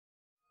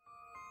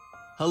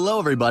Hello,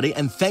 everybody,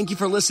 and thank you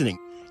for listening.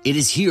 It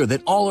is here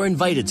that all are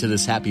invited to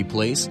this happy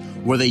place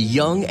where the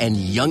young and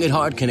young at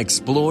heart can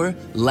explore,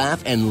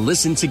 laugh, and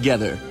listen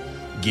together.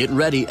 Get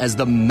ready as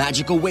the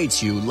magic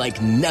awaits you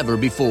like never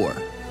before.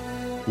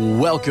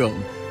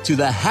 Welcome to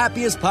the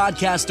happiest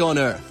podcast on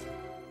earth.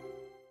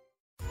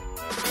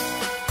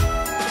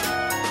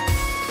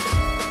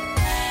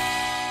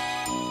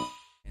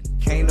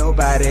 Can't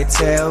nobody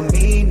tell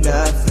me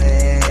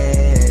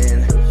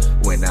nothing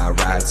when I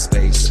ride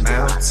Space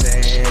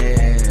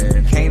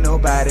Mountain. Can't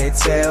nobody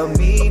tell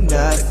me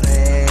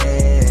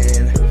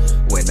nothing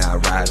when I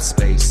ride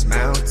Space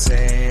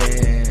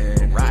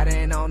Mountain.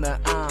 Riding on the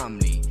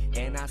Omni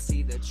and I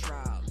see the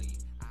trolley.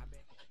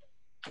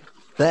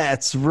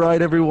 That's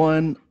right,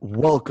 everyone.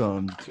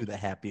 Welcome to the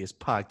happiest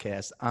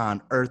podcast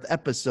on earth,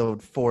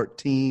 episode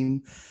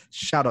 14.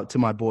 Shout out to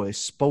my boy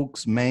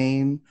Spokes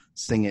Maine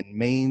singing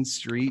Main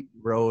Street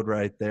Road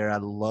right there. I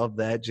love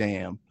that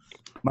jam.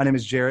 My name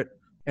is Jarrett,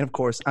 and of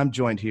course, I'm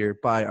joined here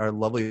by our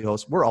lovely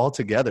host. We're all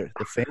together.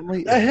 The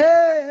family.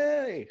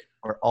 Hey!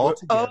 We're all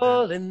together.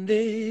 All in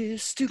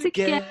this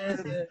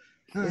together.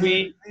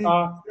 We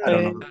are. I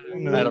don't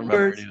know. I don't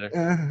remember it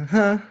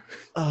either.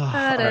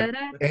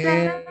 Uh-huh.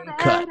 And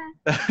cut.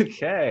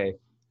 Okay.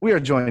 We are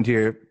joined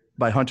here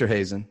by Hunter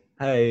Hazen,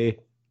 Hey.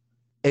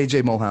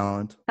 AJ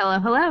Mulholland, Hello,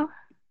 hello.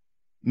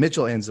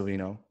 Mitchell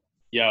Anzavino,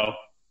 Yo.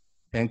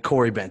 and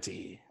Corey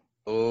Benty.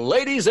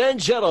 Ladies and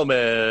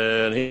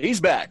gentlemen,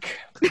 he's back.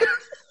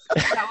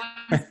 That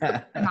was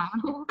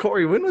phenomenal.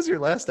 Corey, when was your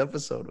last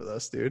episode with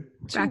us, dude?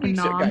 2 Back in weeks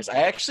ago, Nom. guys. I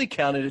actually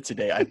counted it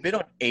today. I've been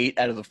on 8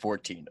 out of the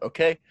 14,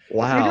 okay?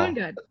 Wow. You're doing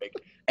good.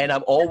 And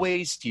I'm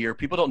always here.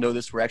 People don't know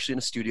this. We're actually in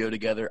a studio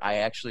together.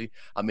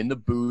 I'm in the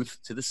booth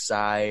to the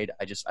side.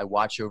 I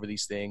watch over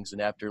these things.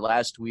 And after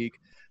last week,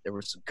 there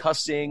was some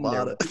cussing.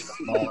 There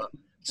was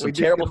some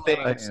terrible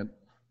things.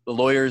 The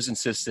lawyers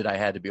insisted I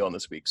had to be on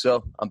this week.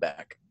 So I'm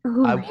back.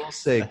 Ooh, I will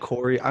say,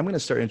 Corey, I'm going to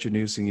start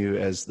introducing you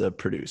as the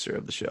producer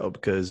of the show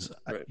because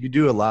Right. you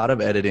do a lot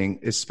of editing,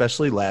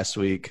 especially last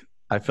week.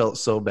 I felt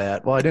so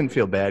bad. Well, I didn't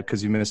feel bad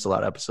because you missed a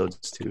lot of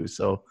episodes too.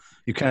 So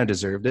you kind of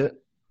deserved it.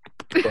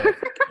 But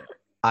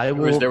I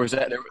will. There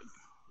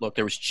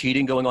was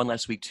cheating going on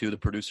last week too. The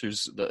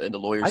producers and the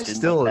lawyers I didn't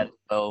still- like that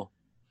well.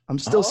 I'm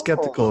still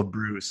skeptical of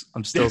Bruce.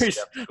 I'm still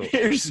skeptical.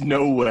 There's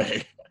no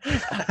way.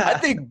 I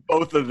think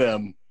both of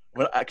them,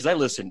 because I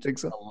listened Think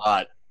so? a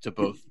lot to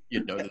both,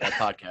 that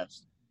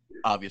podcast,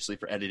 obviously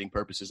for editing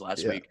purposes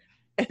last week,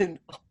 and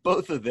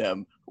both of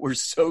them were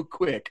so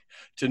quick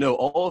to know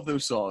all of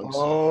those songs.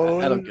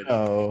 I don't get it.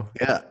 Oh,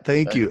 yeah.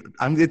 Thank you.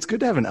 It's good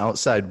to have an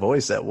outside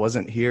voice that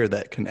wasn't here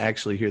that can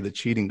actually hear the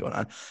cheating going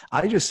on.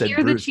 I just said Hear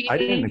the Bruce. I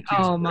didn't cheating.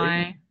 accuse Oh, Braden.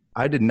 my.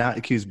 I did not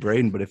accuse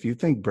Braden, but if you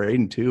think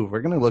Braden too,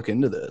 we're going to look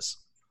into this.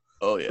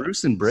 Oh yeah.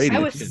 Bruce and Braden. I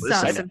was if you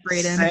sus listen- of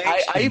Braden.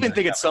 I even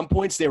think at some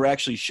points they were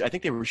actually. I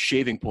think they were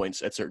shaving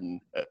points at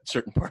certain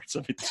parts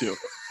of it too.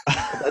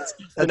 That's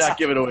not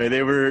giving away.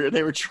 They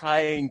were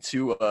trying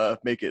to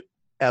make it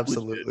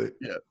Absolutely. legit.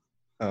 Yeah.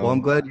 Well,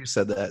 I'm glad you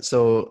said that.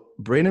 So,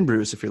 Braden and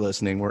Bruce, if you're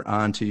listening, we're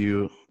on to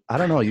you. I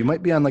don't know. You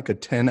might be on like a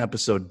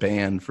 10-episode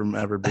ban from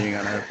ever being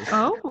on our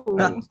Oh.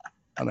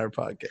 on our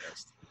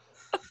podcast.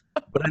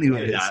 But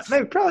anyways,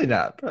 Maybe, probably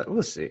not. But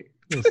we'll see.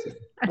 We'll see.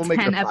 A We'll make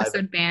it a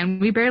 10-episode ban.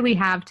 We barely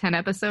have 10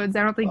 episodes.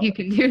 I don't think you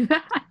can do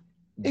that.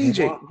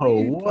 AJ,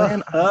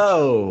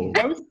 Oh.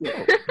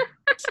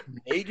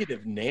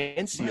 Negative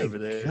Nancy over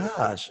there.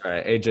 gosh. All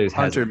right. AJ's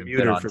Hunter hasn't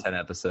muted been on for- 10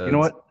 episodes. You know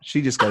what?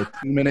 She just got a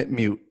 2-minute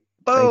mute.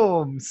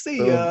 Boom. See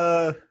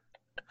ya.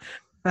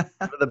 Go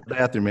to the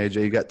bathroom, AJ.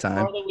 You got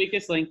time. Or the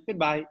weakest link.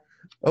 Goodbye.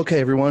 Okay,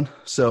 everyone.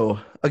 So,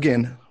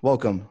 again,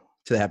 welcome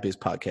to the happiest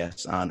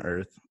podcast on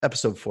earth,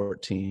 episode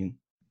 14.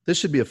 This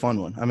should be a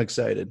fun one. I'm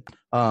excited.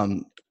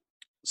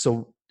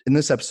 So, in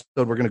this episode,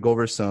 we're going to go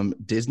over some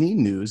Disney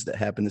news that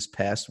happened this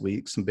past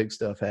week, some big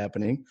stuff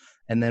happening.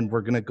 And then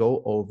we're going to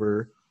go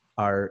over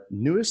our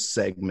newest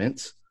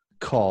segment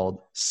called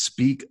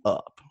Speak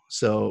Up.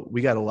 So,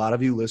 we got a lot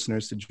of you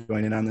listeners to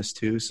join in on this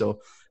too. So,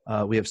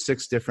 we have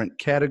 6 different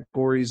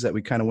categories that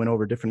we kind of went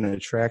over, different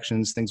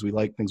attractions, things we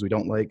like, things we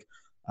don't like.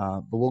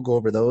 But we'll go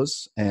over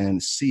those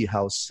and see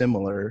how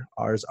similar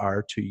ours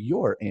are to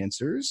your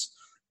answers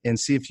and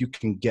see if you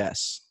can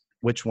guess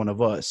which one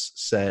of us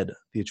said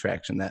the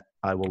attraction that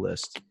I will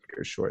list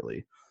here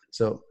shortly.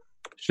 So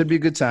should be a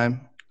good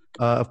time.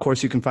 Of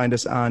course, you can find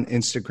us on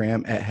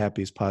Instagram at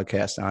Happiest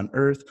Podcast on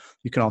Earth.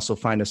 You can also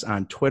find us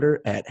on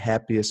Twitter at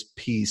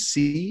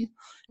HappiestPC.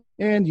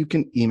 And you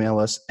can email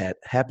us at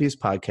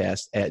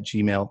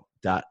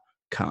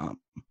happiestpodcast@gmail.com.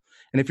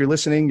 And if you're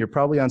listening, you're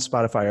probably on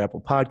Spotify or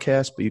Apple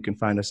Podcasts, but you can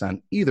find us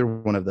on either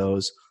one of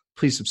those.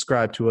 Please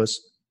subscribe to us,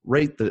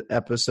 rate the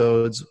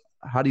episodes.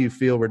 How do you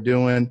feel we're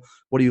doing?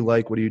 What do you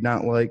like? What do you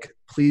not like?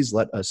 Please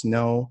let us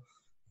know,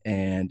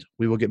 and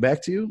we will get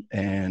back to you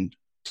and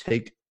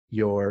take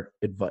your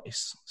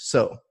advice.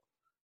 So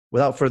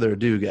without further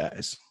ado,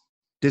 guys,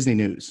 Disney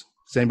news.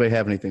 Does anybody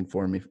have anything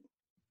for me?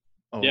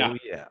 Oh, Yeah.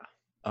 yeah.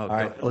 All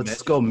right,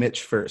 let's go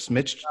Mitch first.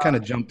 Mitch kind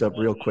of jumped up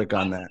real quick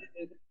on that.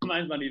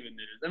 Mine's not even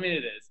news. I mean,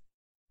 it is.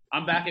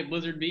 I'm back at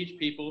Blizzard Beach,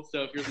 people.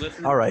 So if you're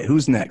listening, All right,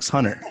 who's next?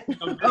 Hunter.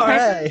 come All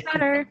right.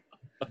 Better.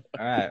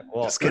 All right.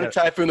 Well, Just go to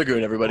Typhoon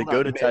Lagoon, everybody.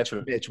 Go to Mitch,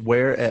 Typhoon. Mitch,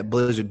 where at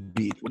Blizzard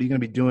Beach? What are you going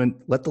to be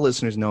doing? Let the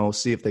listeners know.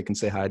 See if they can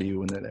say hi to you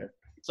when they're there.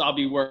 So I'll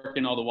be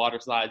working all the water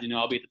slides.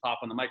 I'll be at the top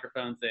on the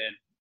microphone saying,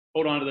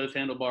 hold on to those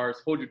handlebars,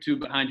 hold your tube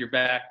behind your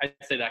back. I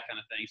say that kind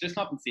of thing. Just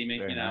come up and see me.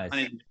 Very nice. My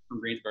name's from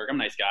Greensburg. I'm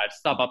a nice guy. Just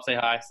stop up, say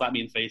hi, slap me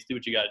in the face, do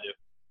what you got to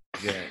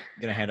do.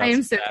 gonna hand out I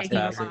am some so fast taking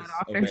a passes. lot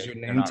off. Okay, Does Your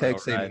they're name not tag real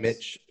say rides.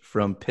 Mitch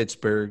from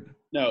Pittsburgh.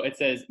 No, it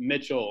says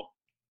Mitchell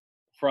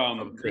from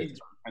From Greensburg,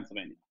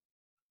 Pennsylvania.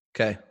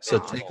 Okay, so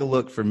take a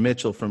look for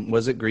Mitchell from,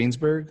 was it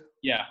Greensburg?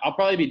 Yeah, I'll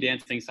probably be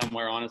dancing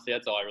somewhere, honestly.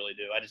 That's all I really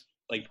do. I just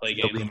like play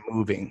He'll games. be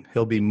moving.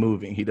 He'll be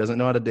moving. He doesn't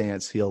know how to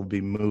dance. He'll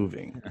be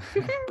moving.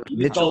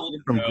 Mitchell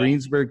from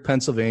Greensburg,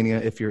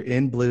 Pennsylvania. If you're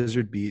in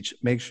Blizzard Beach,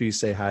 make sure you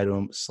say hi to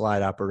him.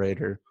 Slide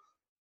operator.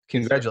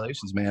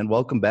 Congratulations, man.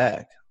 Welcome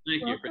back.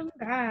 Thank you. Welcome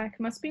back.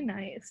 Must be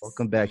nice.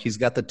 Welcome back. He's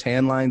got the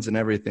tan lines and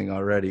everything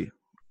already.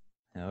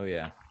 Oh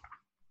yeah.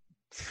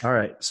 All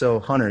right. So,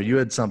 Hunter, you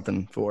had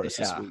something for us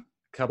this Yeah. week.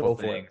 Couple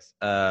Go for it.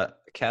 things.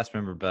 Cast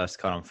member bus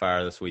caught on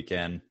fire this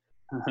weekend.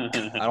 I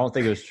don't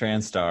think it was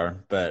TransStar,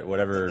 but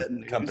whatever Is that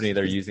news? company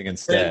they're using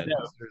instead.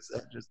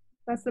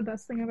 That's the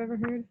best thing I've ever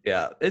heard.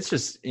 Yeah, it's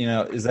just,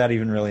 is that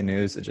even really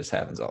news? It just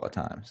happens all the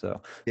time.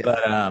 So, Yeah.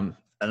 but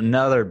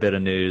another bit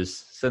of news,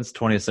 since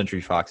 20th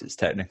Century Fox is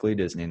technically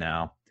Disney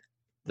now,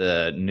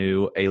 the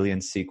new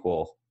Alien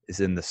sequel is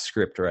in the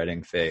script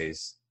writing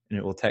phase, and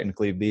it will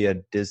technically be a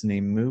Disney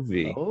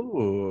movie.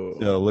 Oh.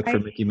 So look for I-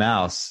 Mickey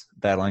Mouse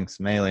battling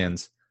some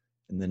aliens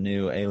in the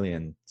new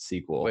Alien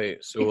sequel.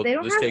 Wait, so If will they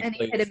don't this have take any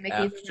place hidden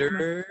Mickeys in them,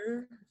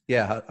 after?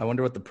 Yeah, I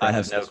wonder what the I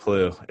premise have no is.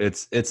 clue.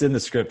 It's in the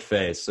script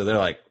phase, so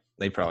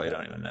they probably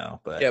don't even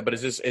know. But Yeah, but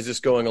is this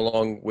going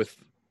along with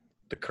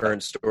the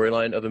current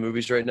storyline of the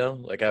movies right now?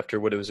 Like after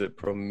what was it,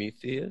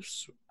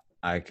 Prometheus?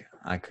 I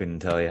couldn't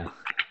tell you.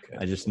 Okay.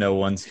 I just know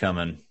one's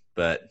coming.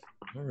 But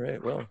All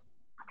right, well,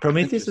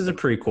 Prometheus is a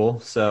prequel,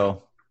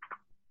 so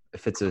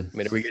if it's a I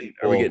mean,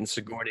 are we getting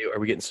Sigourney? Are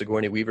we getting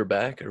Sigourney Weaver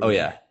back? Oh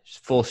yeah,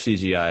 full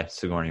CGI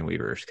Sigourney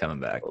Weaver's coming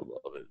back. I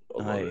love it.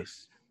 I love it.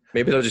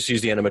 Maybe they'll just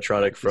use the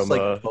animatronic from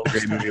like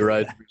Great Movie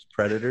Ride.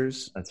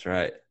 Predators. That's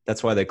right.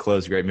 That's why they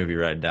closed Great Movie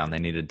Ride down. They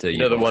needed to. You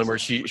know the one where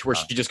she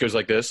just goes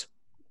like this.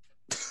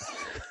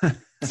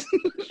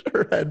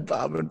 Her head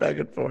bobbing back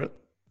and forth.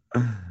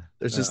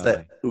 There's just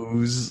that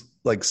ooze,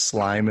 like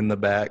slime in the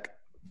back.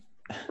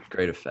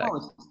 Great effect. Oh,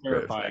 it's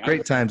terrifying.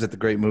 Great times at the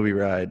Great Movie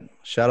Ride.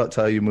 Shout out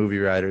to all you movie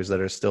riders that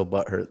are still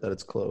butthurt that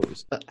it's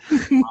closed.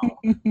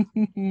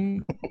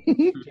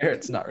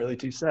 Garrett's not really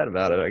too sad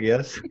about it, I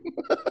guess.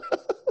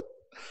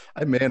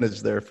 I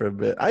managed there for a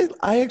bit.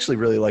 I actually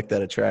really like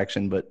that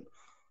attraction, but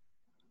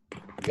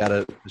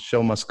the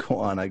show must go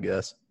on, I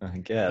guess. I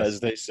guess. As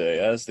they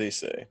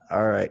say.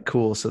 All right,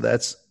 cool. So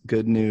that's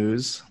good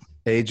news.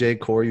 AJ,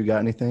 Corey, you got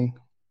anything?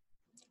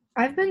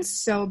 I've been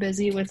so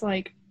busy with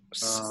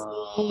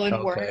school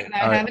and work, and I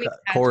All right. haven't even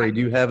had Corey, time.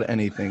 do you have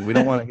anything? We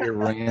don't want to hear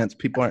rants.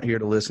 People aren't here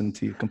to listen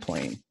to you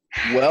complain.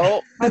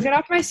 Well, I'll get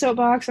off my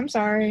soapbox. I'm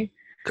sorry.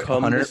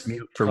 come Hunter, this-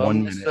 mute for come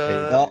 1 this, minute.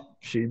 Well,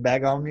 she's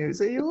back on mute.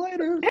 See you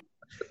later.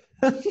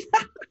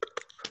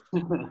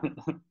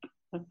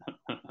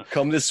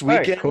 come this All right,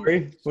 weekend.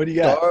 Corey, what do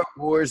you got? Star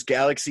Wars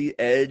Galaxy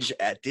Edge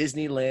at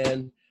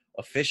Disneyland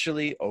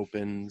officially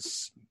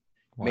opens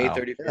May Wow.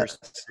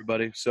 31st,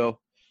 everybody. So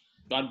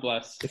God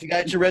bless. if you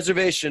got your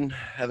reservation,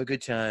 have a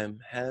good time.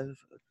 Have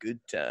a good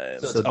time.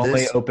 So So it's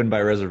only this- open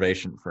by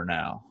reservation for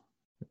now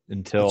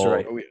until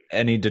That's right.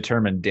 any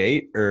determined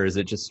date, or is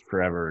it just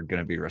forever going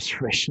to be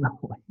reservation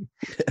only?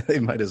 They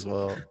might as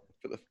well.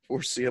 For the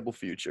foreseeable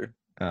future.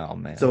 Oh,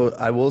 man. So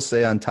I will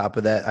say on top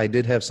of that, I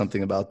did have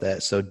something about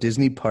that. So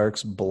Disney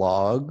Parks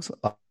blogs,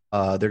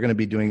 they're going to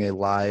be doing a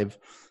live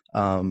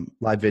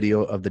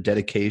video of the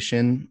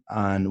dedication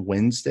on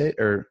Wednesday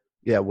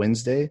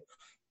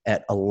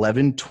at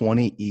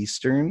 11:20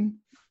 Eastern,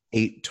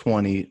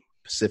 8:20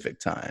 Pacific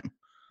time.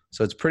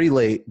 So it's pretty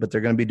late, but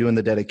they're going to be doing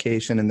the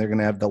dedication, and they're going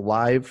to have the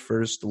live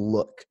first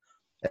look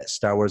at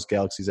Star Wars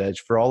Galaxy's Edge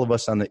for all of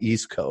us on the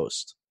East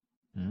Coast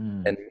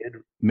and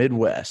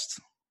Midwest.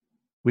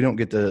 We don't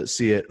get to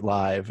see it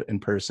live in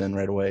person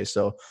right away.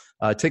 So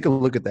take a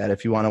look at that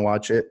if you want to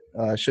watch it.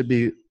 Should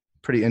be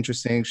pretty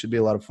interesting. Should be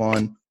a lot of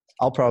fun.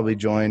 I'll probably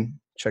join.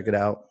 Check it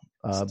out.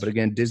 But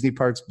again, Disney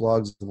Parks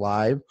blogs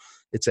live.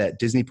 It's at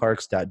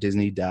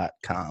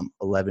disneyparks.disney.com,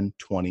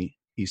 11:20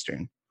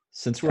 Eastern.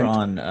 Since we're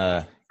on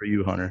For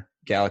you, Hunter.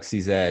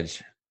 Galaxy's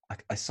Edge,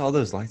 I saw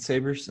those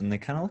lightsabers, and they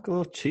kind of look a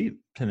little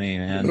cheap to me,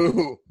 man.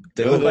 Ooh,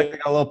 They No, look they- like they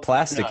got a little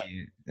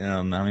plasticky.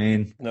 I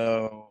mean,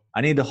 no. I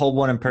need to hold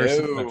one in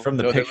person, No. but from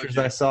the No, they're pictures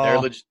legit. I saw, They're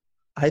legit.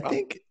 I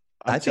think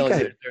I'm I think telling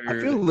I, you,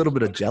 I feel a little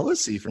bit of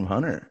jealousy from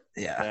Hunter.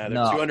 yeah, They're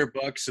no,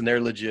 $200 and they're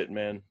legit,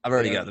 man. I've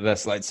already Yeah. got the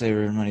best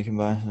lightsaber money can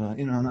buy, so,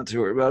 I'm not too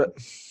worried about it.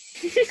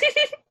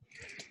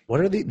 What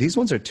are these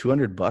ones are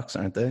 $200,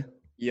 aren't they?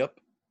 Yep.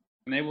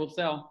 And they will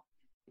sell.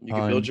 You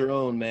can build your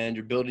own, man.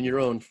 You're building your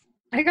own.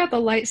 I got the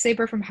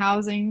lightsaber from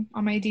housing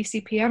on my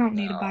DCP. I don't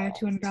need to buy a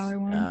 $200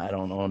 one. Nah, I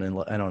don't own a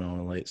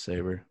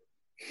lightsaber.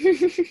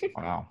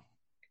 Wow.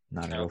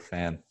 Not a real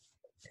fan.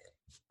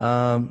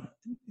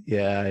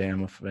 Yeah, I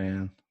am a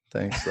fan.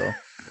 Thanks, though.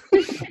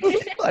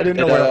 I didn't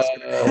know where I was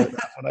going to go with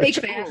that one. Fake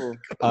fan.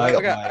 I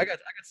got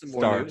some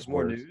more Star news.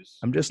 More Wars. news.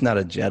 I'm just not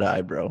a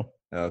Jedi, bro.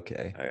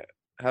 Okay.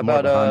 How I'm more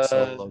of a Han about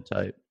Solo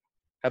type.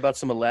 how about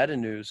some Aladdin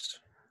news?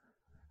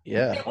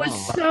 Yeah. It was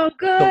Wow. so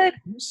good.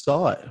 Who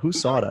saw it? Who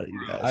saw it out of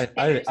you guys?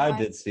 I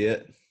did see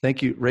it.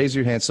 Thank you. Raise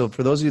your hand. So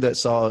for those of you that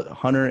saw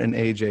Hunter and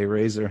AJ,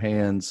 raise their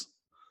hands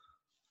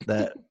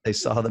that they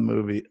saw the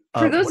movie.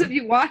 For those of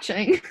you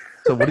watching,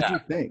 So what did you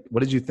think?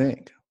 What did you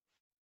think?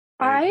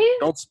 I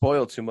Don't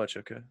spoil too much,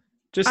 okay?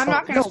 Just I'm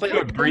not gonna do spoil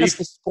a it. brief, That's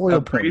the spoil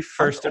a point. brief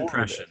first I'm over it.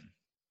 impression.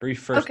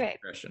 Brief first Okay.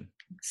 impression.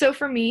 So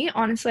for me,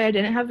 honestly, I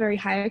didn't have very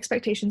high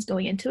expectations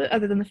going into it,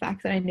 other than the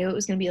fact that I knew it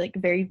was going to be like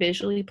very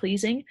visually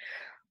pleasing.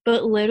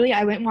 But literally,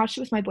 I went and watched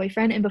it with my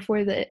boyfriend, and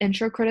before the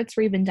intro credits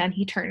were even done,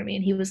 he turned to me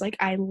and he was like,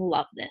 "I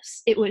love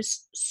this. It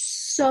was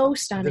so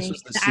stunning.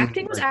 was the The scene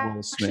acting with, was like, Will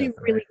actually Smith,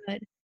 really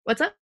good."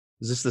 What's up?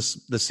 Is this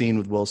the scene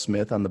with Will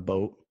Smith on the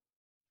boat?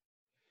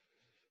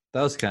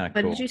 That was kind of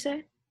What cool. did you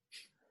say?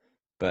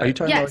 But Are you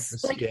talking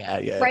Yes, about? like,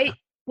 Yeah. Right?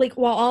 Like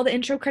while all the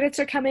intro credits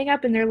are coming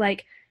up and they're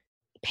like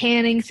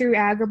panning through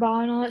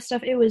Agrabah and all that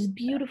stuff, it was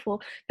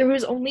beautiful. There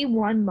was only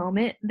one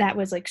moment that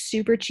was like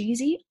super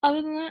cheesy.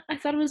 Other than that, I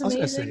thought it was I was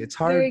amazing. gonna say, it's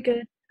hard- Very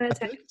good. I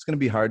feel like it's going to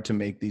be hard to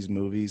make these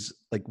movies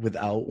like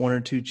without one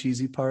or two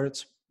cheesy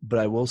parts, but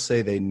I will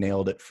say they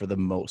nailed it for the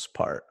most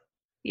part.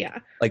 Yeah.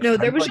 Like No,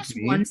 there Friend was Like just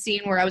Me- one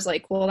scene where I was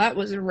like, well, that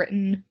was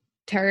written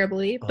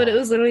terribly. But it Oh.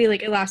 was literally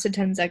like it lasted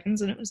 10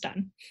 seconds and it was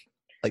done.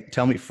 Like,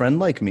 tell me, Friend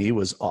Like Me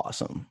was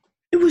awesome.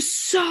 It was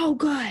so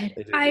good.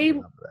 They did a good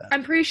job of that.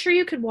 I'm pretty sure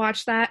you could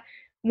watch that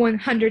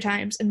 100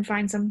 times and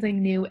find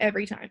something new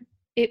every time.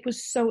 It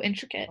was so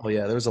intricate. Oh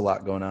yeah, there was a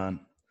lot going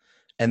on.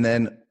 And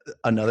then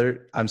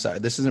I'm sorry,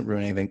 this isn't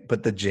ruining anything,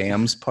 but the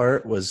jams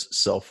part was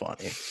so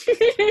funny.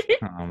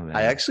 oh, man.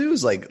 I actually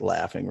was like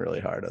laughing really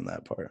hard on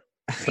that part.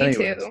 But Me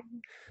anyways, too.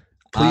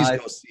 please I-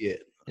 go see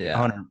it. yeah.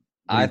 Hunter,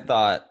 I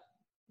thought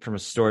from a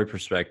story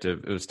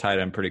perspective, it was tied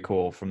in pretty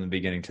cool from the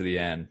beginning to the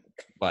end.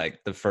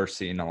 Like the first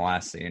scene and the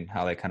last scene,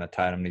 how they kind of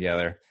tied them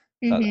together.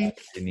 Thought Mhm. that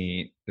was pretty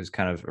neat. It was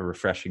kind of a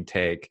refreshing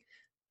take.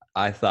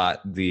 I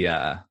thought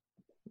the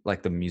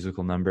like the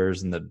musical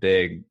numbers and the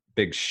big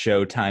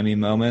showtimey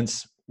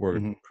moments were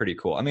Mhm. pretty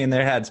cool. I mean,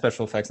 they had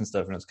special effects and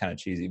stuff, and it was kind of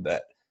cheesy,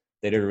 but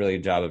they did a really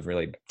good job of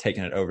really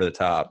taking it over the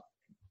top.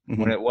 Mhm.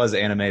 When it was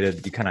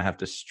animated, you kind of have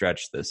to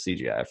stretch the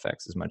CGI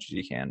effects as much as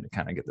you can to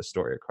kind of get the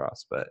story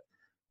across. But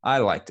I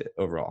liked it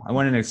overall. I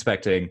went in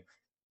expecting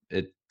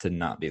it to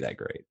not be that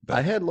great. But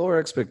I had lower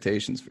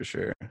expectations for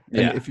sure. And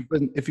Yeah.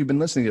 if you've been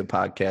listening to the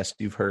podcast,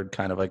 you've heard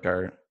kind of like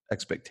our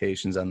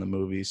expectations on the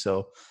movie.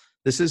 So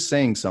this is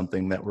saying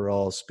something that we're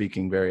all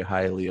speaking very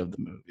highly of the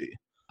movie.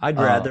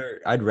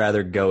 I'd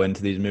rather go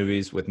into these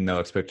movies with no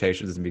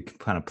expectations and be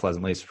kind of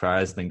pleasantly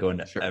surprised than go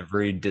into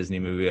every Disney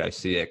movie I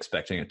see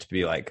expecting it to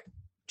be like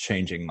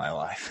changing my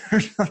life.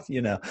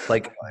 You know,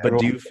 Like, but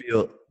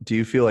do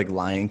you feel like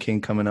Lion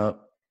King coming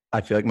up?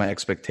 I feel like my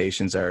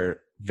expectations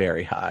are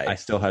very high. I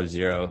still have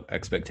zero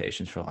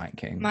expectations for Lion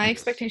King. My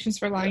expectations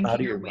for Lion Out of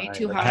King your are way mind.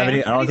 too Like, high.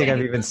 I don't think I've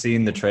even. even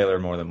seen the trailer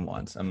more than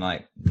once. I'm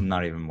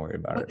not even worried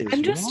about What it. is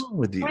I'm just- wrong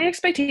with you? My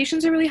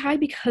expectations are really high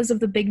because of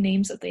the big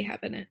names that they have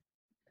in it.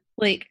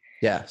 Like,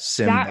 Yeah,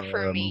 Simba,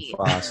 for me.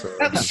 Mufasa.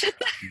 oh, shut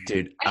the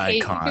Dude, I hate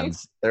you.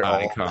 icons. They're all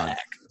icons. black.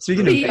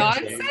 Speaking of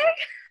Beyonce?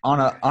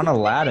 on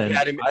Aladdin,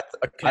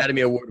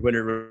 Academy Award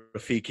winner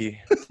Rafiki.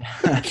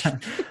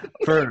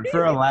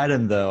 for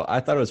Aladdin though, I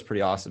thought it was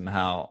pretty awesome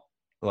how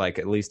like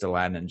at least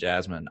Aladdin and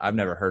Jasmine, I've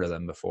never heard of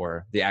them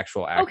before. The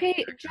actual actors.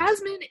 Okay,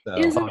 Jasmine So-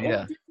 is an Oh, yeah.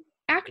 old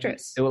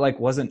actress. It like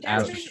wasn't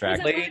as Jasmine is abstract.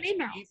 in Lemonade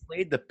Mouth. He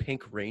played the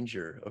Pink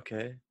Ranger,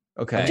 okay?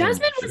 Okay,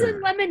 Jasmine was sure.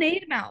 in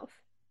Lemonade Mouth.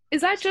 Is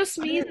that just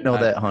I me? didn't know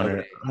that, I-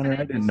 Hunter. Hunter,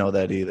 I didn't know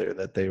that either,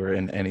 that they were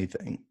in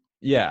anything.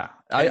 Yeah,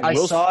 And I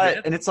Will saw Smith?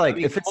 it, and it's like I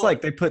mean, if it's come like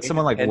on. they put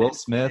someone like Will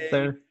Independence Smith Day.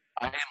 there.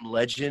 I Am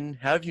Legend.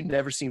 How have you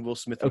never seen Will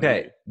Smith? in a Okay,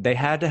 movie? they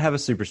had to have a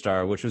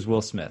superstar, which was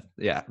Will Smith.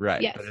 Yeah,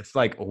 right. Yes. But if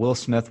like Will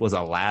Smith was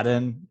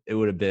Aladdin, it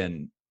would have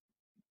been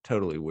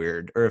totally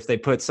weird. Or if they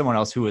put someone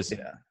else who was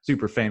Yeah.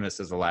 super famous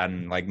as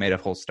Aladdin, like made a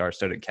whole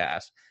star-studded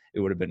cast,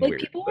 it would have been Like,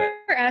 weird. people But-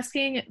 were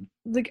asking,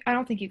 like, I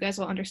don't think you guys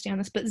will understand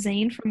this, but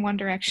Zayn from One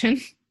Direction,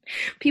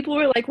 people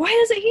were like, why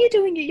isn't he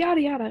doing it? Yada,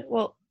 yada.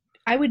 Well,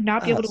 I would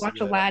not be able to I'll watch see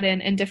that.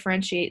 Aladdin and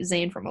differentiate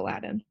Zayn from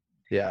Aladdin.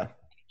 Yeah.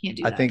 Can't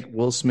do I that. think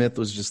Will Smith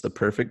was just the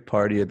perfect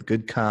party. Had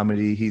good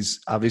comedy. He's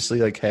obviously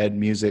like had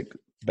music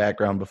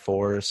background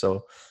before,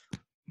 so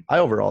I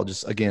overall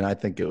just again I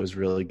think it was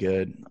really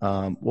good.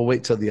 We'll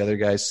wait till the other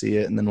guys see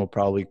it, and then we'll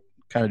probably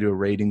kind of do a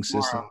rating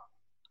system. Tomorrow.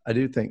 I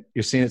do think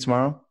you're seeing it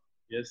tomorrow,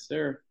 Yes,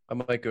 sir. I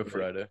might go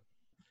Friday.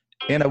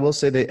 and I will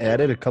say they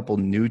added a couple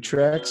new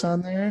tracks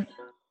on there,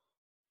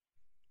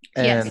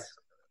 and Yes.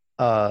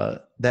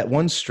 that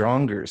one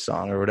Stronger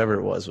song or whatever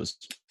it was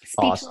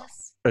awesome.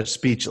 Speechless. Or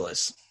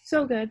Speechless.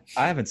 So good.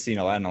 I haven't seen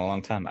Aladdin in a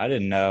long time. I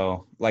didn't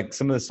know. Like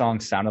some of the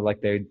songs sounded like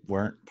they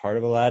weren't part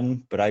of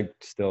Aladdin, but I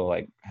still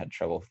like had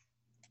trouble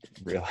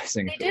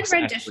realizing. They if it did was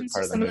actually renditions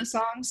part of some of the movie.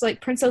 songs. Like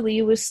Prince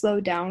Ali was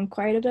slowed down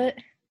quite a bit.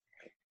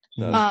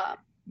 So,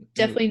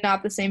 Definitely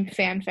not the same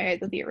fanfare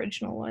that the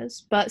original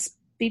was, but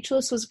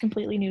Speechless was a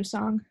completely new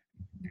song.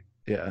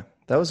 Yeah,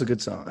 that was a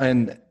good song.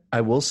 And I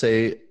will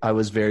say I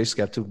was very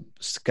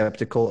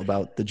skeptical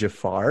about the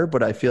Jafar,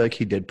 but I feel like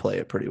he did play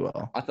it pretty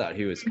well. I thought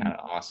he was kind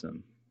of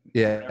awesome.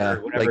 Yeah,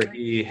 Whenever like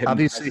he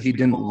obviously he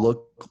didn't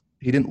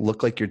hypnotizes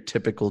look like your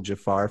typical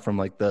Jafar from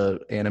like the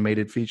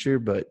animated feature,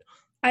 but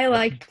I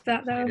liked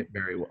that though. did it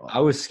very well.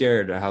 I was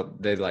scared of how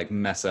they like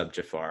mess up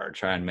Jafar,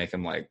 try and make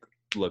him like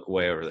look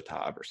way over the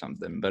top or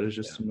something. But it's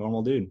just a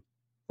normal dude.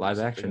 Live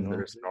action, normal.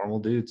 there's normal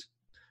dudes.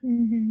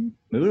 Mm-hmm.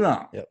 Moving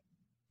on. Yep.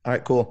 All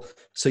right, cool.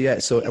 So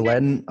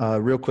Aladdin,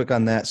 real quick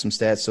on that, some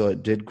stats. So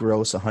it did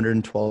gross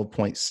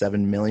 $112.7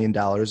 million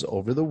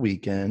over the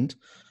weekend.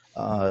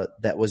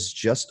 That was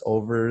just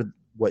over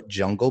what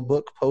Jungle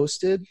Book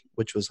posted,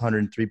 which was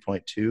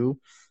 103.2.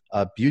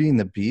 Beauty and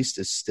the Beast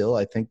is still,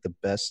 I think, the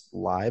best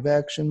live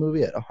action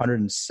movie at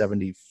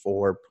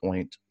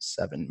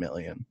 174.7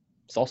 million.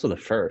 It's also the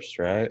first,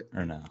 right?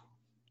 Or no?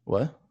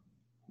 What?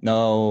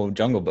 No,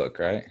 Jungle Book,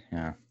 right?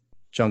 Yeah.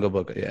 Jungle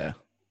Book, yeah.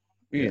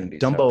 Beauty and the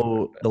Beast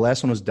Dumbo, sounds the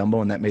last one was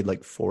Dumbo, and that made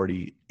like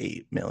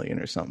 48 million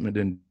or something. It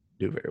didn't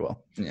do very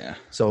well. Yeah.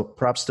 So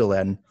props to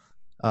Aladdin.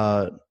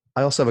 I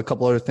also have a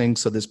couple other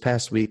things. So this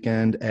past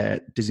weekend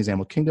at Disney's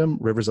Animal Kingdom,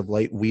 Rivers of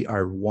Light, We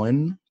Are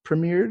One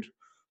premiered.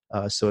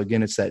 So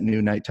again, it's that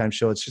new nighttime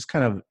show. It's just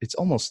kind of, it's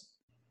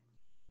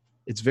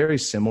very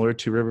similar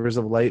to Rivers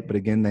of Light, but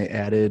again, they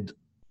added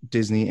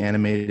Disney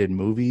animated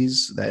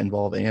movies that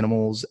involve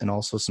animals and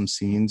also some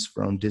scenes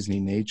from Disney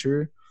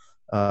nature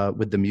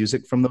with the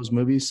music from those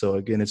movies. So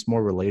again, it's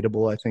more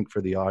relatable, I think,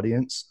 for the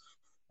audience.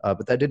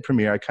 But that did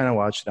premiere. I kind of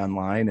watched it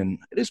online, and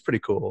it is pretty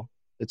cool.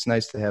 It's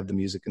nice to have the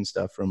music and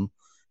stuff from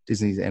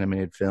Disney's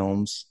animated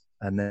films.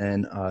 And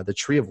then the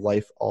Tree of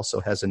Life also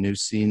has a new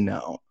scene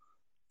now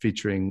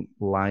featuring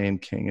Lion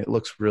King. It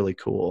looks really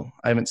cool.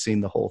 I haven't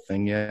seen the whole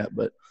thing yet,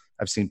 but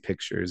I've seen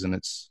pictures,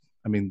 and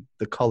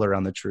the color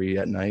on the tree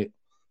at night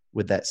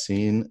with that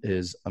scene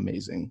is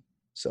amazing.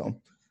 So,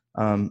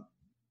 and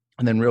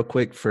then real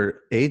quick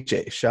for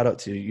AJ, shout out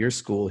to your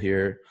school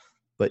here,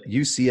 but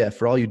UCF,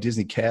 for all you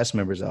Disney cast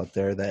members out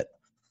there that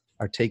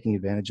are taking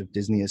advantage of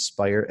Disney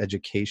Aspire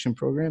education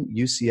program,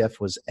 UCF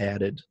was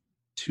added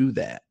to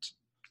that.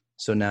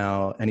 So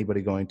now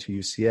anybody going to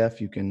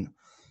UCF, you can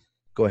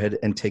go ahead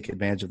and take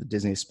advantage of the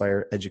Disney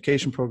Aspire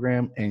education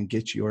program and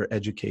get your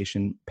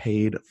education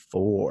paid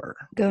for.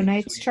 Go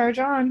Knights, charge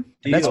on.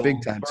 And that's Deal.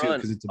 big time too,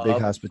 because it's a big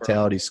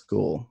hospitality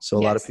school. So a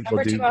lot of people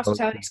number do 2 go-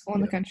 hospitality school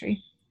in the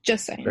country.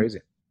 Just saying.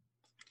 Crazy.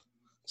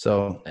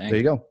 So Dang. there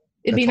you go.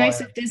 It'd be That's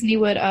all nice if Disney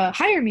would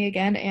hire me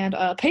again and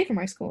pay for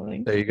my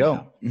schooling. There you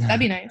go. That'd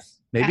be nice.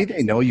 Maybe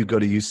they know you go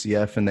to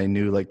UCF and they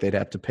knew like they'd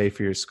have to pay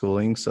for your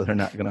schooling, so they're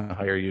not going to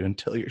hire you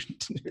until you're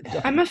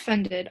done. I'm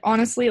offended,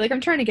 honestly. Like, I'm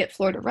trying to get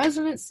Florida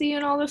residency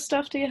and all this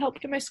stuff to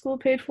help get my school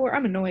paid for.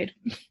 I'm annoyed.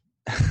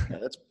 Yeah,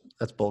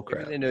 that's bull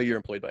Maybe crap. they know you're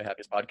employed by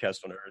Happiest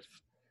Podcast on Earth.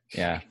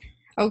 Yeah.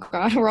 Oh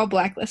God, we're all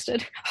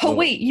blacklisted. Oh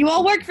wait, you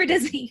all work for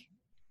Disney.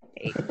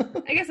 Hey,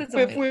 I guess it's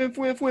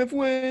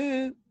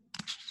only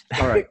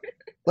All right,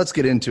 let's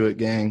get into it,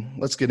 gang.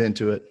 Let's get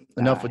into it.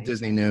 Enough with Alright.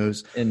 Disney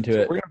news. Into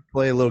it. We're going to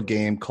play a little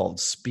game called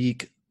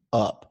Speak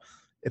Up.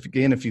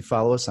 If you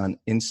follow us on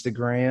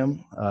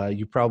Instagram,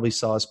 you probably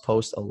saw us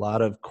post a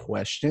lot of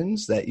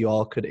questions that you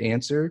all could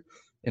answer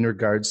in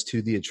regards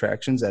to the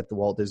attractions at the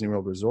Walt Disney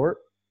World Resort.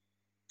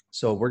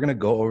 So we're going to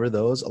go over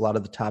those, a lot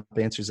of the top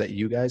answers that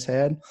you guys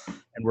had.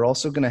 And we're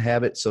also going to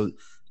have it so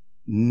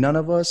none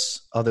of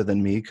us, other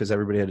than me, because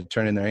everybody had to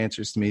turn in their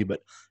answers to me,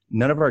 but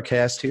none of our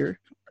cast here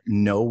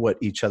know what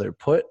each other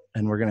put.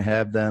 And we're going to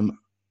have them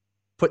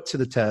put to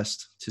the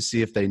test to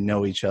see if they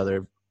know each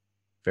other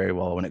very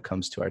well when it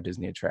comes to our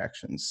Disney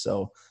attractions.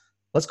 So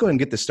let's go ahead and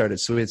get this started.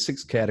 So we had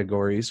 6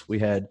 categories. We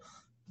had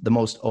the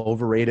most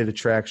overrated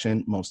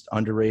attraction, most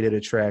underrated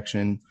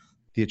attraction,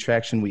 the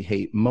attraction we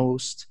hate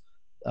most,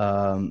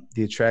 the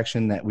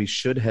attraction that we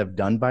should have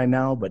done by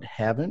now but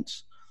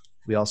haven't.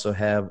 We also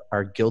have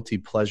our guilty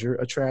pleasure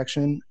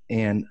attraction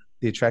and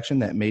the attraction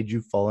that made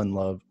you fall in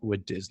love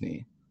with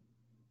Disney.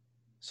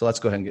 So let's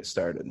go ahead and get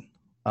started.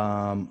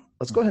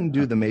 Let's go ahead and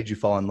do the made you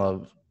fall in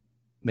love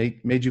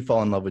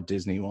with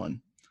Disney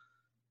one.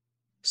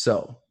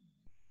 So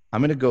I'm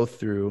going to go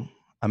through,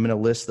 I'm going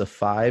to list the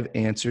 5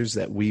 answers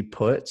that we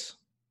put,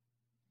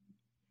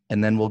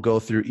 and then we'll go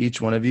through each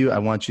one of you. I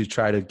want you to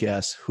try to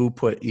guess who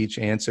put each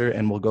answer,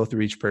 and we'll go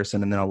through each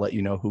person, and then I'll let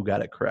you know who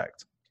got it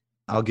correct.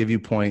 I'll give you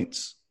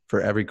points for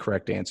every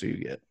correct answer you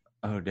get.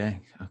 Oh,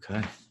 dang.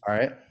 Okay. All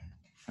right?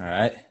 All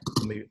right.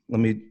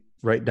 Let me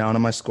write down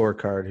on my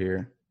scorecard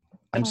here.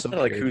 I'm so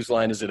Like, curious. whose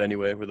line is it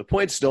anyway? Where the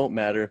points don't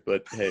matter,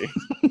 but hey.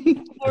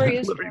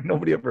 glorious. Literally,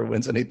 nobody ever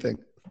wins anything.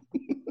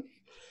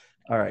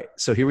 All right,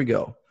 so here we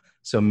go.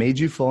 So made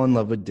you fall in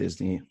love with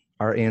Disney.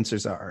 Our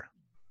answers are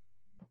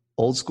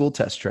Old School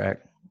Test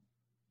Track,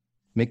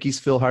 Mickey's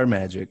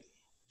PhilharMagic,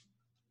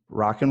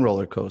 Rock and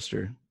Roller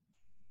Coaster,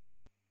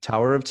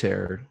 Tower of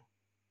Terror,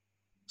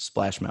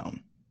 Splash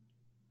Mountain.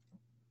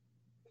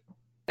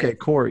 Okay,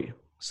 Corey.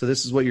 So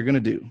this is what you're going to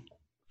do.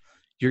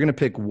 You're going to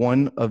pick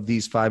one of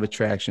these 5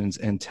 attractions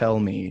and tell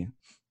me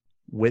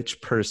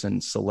which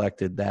person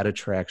selected that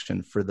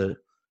attraction for the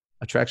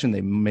attraction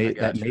they made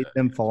that made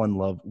them fall in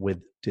love with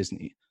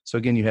Disney. So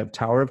again, you have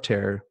Tower of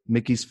Terror,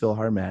 Mickey's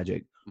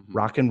PhilharMagic,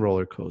 Rock and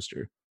Roller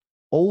Coaster,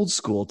 Old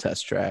School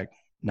Test Track,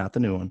 not the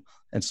new one,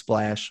 and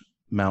Splash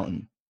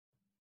Mountain.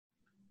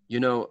 You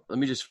know, let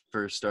me just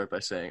first start by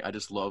saying I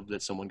just love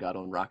that someone got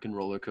on Rock and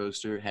Roller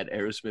Coaster, had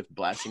Aerosmith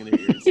blasting in their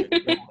ears. And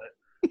you know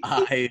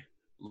what? I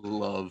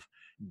love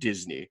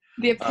Disney.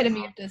 The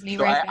epitome of Disney,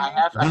 So right? I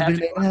have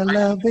to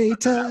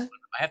Elevator.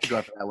 I have to go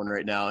after that one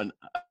right now, and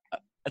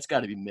that's got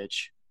to be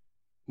Mitch.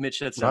 Mitch,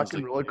 that sounds Rock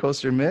and like Roller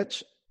Coaster,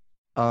 Mitch.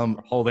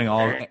 Holding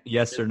all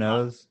yes or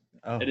no's.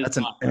 Oh, It is That's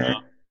an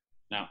not.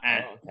 No.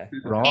 okay.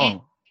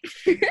 wrong.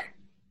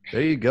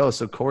 There you go.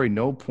 So Corey,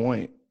 no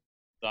point.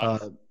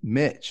 Sucks.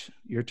 Mitch,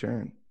 your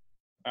turn.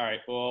 All right.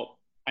 Well,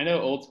 I know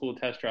Old School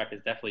Test Track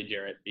is definitely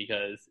Jarrett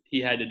because he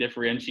had to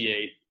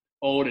differentiate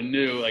old and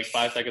new like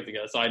 5 seconds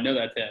ago. So I know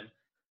that's him.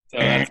 So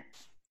that's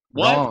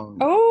what? Wrong.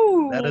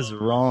 Oh, That is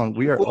wrong.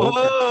 We are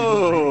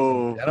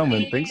Whoa.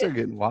 gentlemen. Things are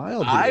getting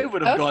wild. I Here.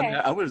 would have gone. Okay.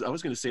 I was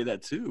going to say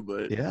that too,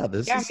 but Yeah,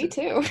 this yeah, is. me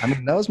too. I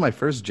mean, that was my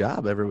first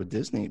job ever with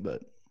Disney.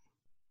 But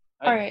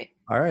All right.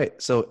 all right.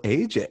 So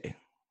AJ.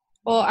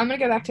 Well, I'm gonna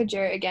go back to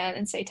Jarrett again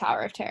and say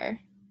Tower of Terror.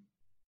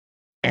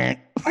 Are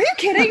you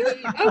kidding me?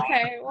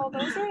 Okay. Well,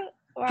 those are.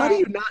 Wow. How do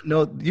you not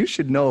know? You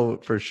should know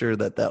for sure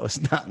that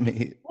was not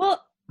me.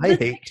 Well, I the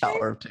hate picture-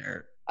 Tower of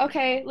Terror.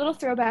 Okay, little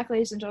throwback,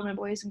 ladies and gentlemen,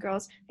 boys and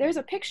girls. There's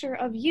a picture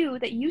of you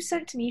that you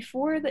sent to me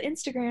for the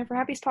Instagram for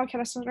Happiest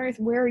Podcast on Earth,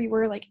 where you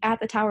were like at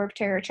the Tower of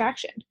Terror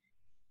attraction,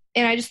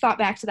 and I just thought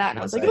back to that, and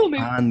I was like, oh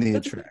man, on the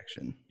that's-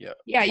 attraction.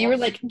 yeah, you were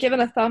like giving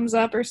a thumbs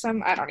up or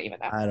some. I don't even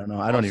know. I don't know.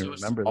 I don't even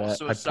Also- remember that.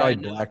 also a I side probably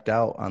note- blacked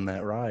out on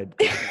that ride.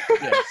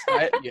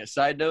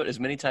 Side note: as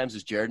many times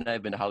as Jared and I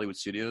have been to Hollywood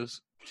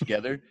Studios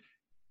together,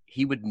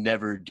 he would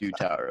never do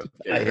Tower of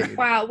I Terror. hate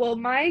Wow. Well,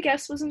 my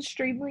guess was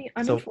extremely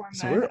So, uninformed.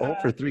 so we're 0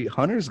 for 3.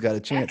 Hunter's got a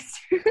chance.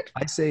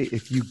 I say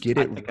if you get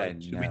I it think right, I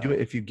should we know. do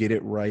it? If you get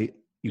it right,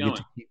 you get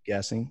to Going. keep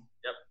guessing.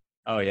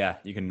 Oh yeah,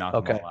 you can knock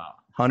Okay. them all out.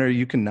 Hunter,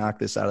 you can knock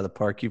this out of the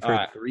park. You've All heard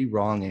right. 3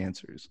 wrong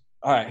answers.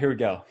 All right, here we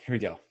go.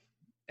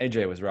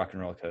 AJ was Rock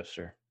and Roller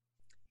Coaster.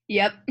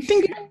 Yep.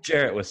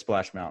 Jarrett was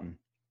Splash Mountain.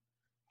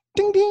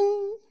 Ding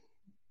ding.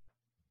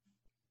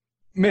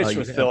 Mitch you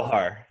was have- Phil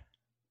Har.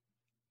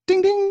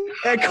 Ding ding.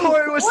 And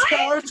Corey was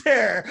Tower of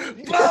Terror.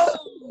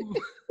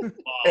 Boom!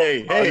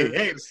 Hey,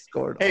 Hunter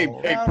scored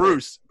all. hey,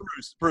 Bruce,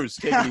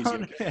 take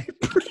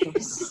it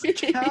easy.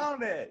 Okay?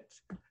 Count it.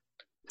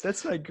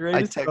 That's my I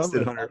greatest. texted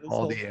moment Hunter of this all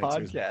whole the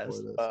answers podcast.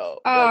 before this. Wow,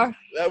 Uh,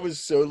 that was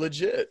so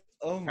legit.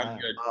 Oh I'm my!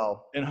 good.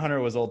 Wow. And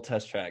Hunter was Old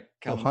Test Track.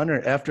 So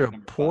Hunter, after a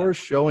Number poor 5.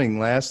 showing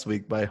last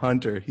week by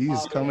Hunter, he's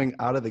Oh, coming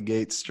out of the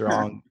gate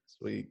strong this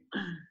week.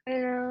 I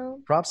know.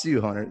 Props to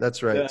you, Hunter.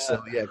 That's right. Yeah.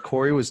 So yeah,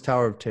 Corey was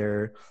Tower of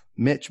Terror,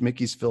 Mitch,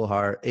 Mickey's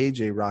Philhar,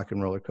 AJ Rock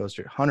and Roller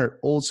Coaster, Hunter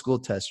Old School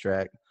Test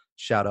Track.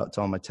 Shout out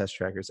to all my test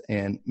trackers,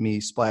 and me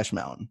Splash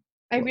Mountain.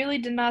 I really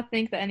did not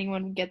think that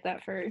anyone would get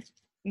that for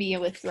me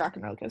with Rock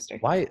and Roller Coaster.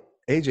 Why,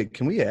 AJ?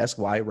 Can we ask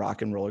why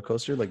Rock and Roller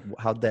Coaster? Like,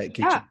 how'd that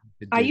get Yeah,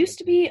 you? I used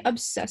to be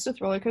obsessed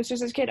with roller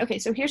coasters as a kid. Okay,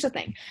 so here's the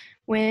thing.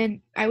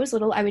 When I was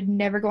little, I would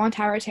never go on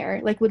Tower of Terror.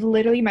 Like, would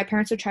literally, my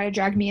parents would try to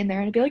drag me in there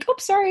and I'd be like, oh,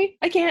 sorry,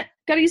 I can't.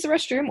 Gotta use the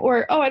restroom.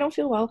 Or, oh, I don't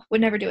feel well.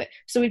 Would never do it.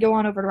 So we'd go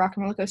on over to Rock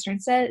and Roller Coaster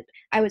instead.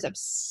 I was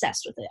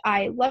obsessed with it.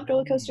 I loved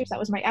roller coasters. That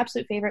was my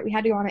absolute favorite. We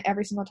had to go on it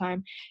every single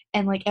time.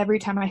 And, like, every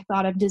time I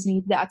thought of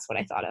Disney, that's what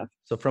I thought of.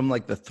 So from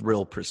like the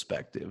thrill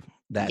perspective,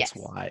 that's Yes.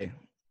 why.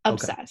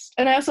 Obsessed.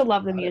 And I also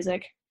love the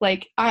music.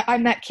 Like,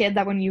 I'm that kid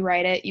that when you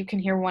write it, you can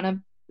hear one of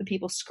the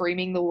people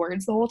screaming the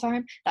words the whole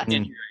time. That's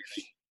it.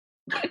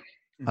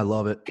 I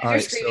love it. All You're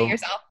right, screaming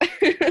yourself.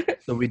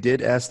 So we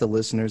did ask the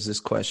listeners this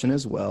question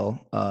as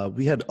well.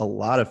 We had a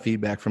lot of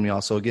feedback from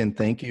y'all. So again,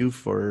 thank you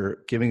for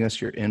giving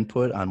us your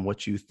input on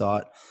what you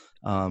thought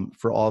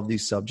for all of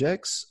these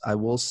subjects. I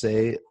will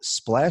say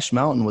Splash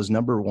Mountain was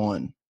number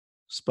 1.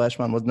 Splash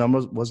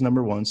Mountain was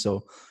number 1.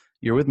 So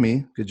you're with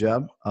me. Good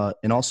job.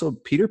 And also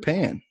Peter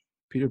Pan.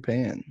 Peter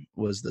Pan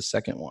was the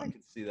second I one.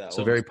 can see that. So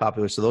one. very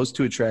popular. So those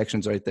 2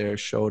 attractions right there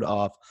showed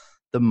off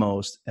the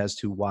most as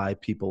to why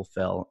people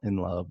fell in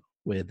love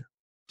with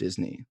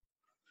Disney.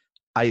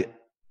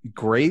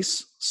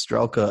 Grace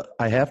Strelka,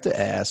 I have to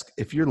ask,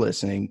 if you're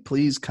listening,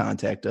 please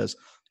contact us.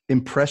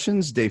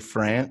 Impressions de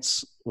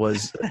France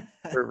was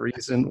the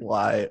reason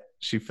why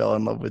she fell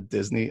in love with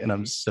Disney, and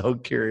I'm so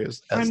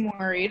curious. I'm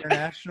worried.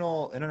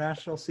 international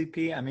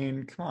CP. I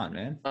mean, come on,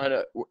 man.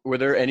 Were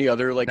there any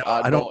other like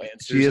oddball I don't.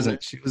 answers? She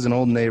isn't. She was an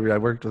old neighbor. I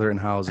worked with her in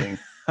housing.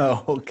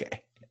 Oh,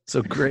 okay.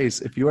 So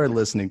Grace, if you are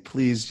listening,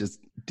 please just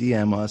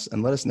DM us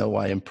and let us know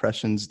why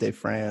Impressions de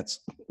France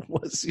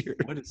was your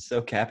What is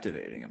so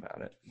captivating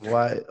about it?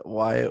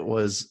 why it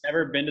was.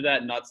 Never been to that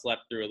and not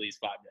slept through at least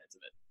 5 minutes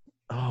of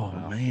it. Oh,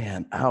 Wow.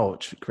 man.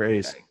 Ouch.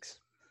 Grace. Thanks.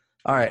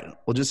 All right.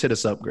 Well, just hit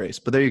us up, Grace.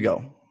 But there you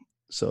go.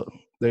 So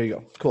there you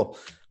go. Cool.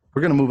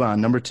 We're going to move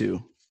on. Number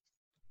 2.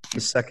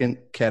 The second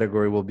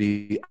category will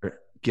be our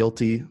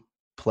guilty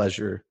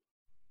pleasure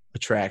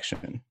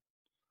attraction.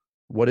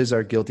 What is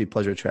our guilty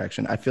pleasure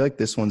attraction? I feel like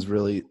this one's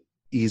really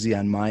easy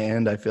on my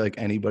end. I feel like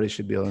anybody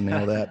should be able to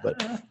nail that. But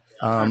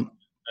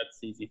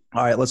That's easy.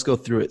 all right, let's go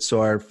through it.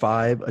 So our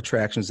 5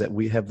 attractions that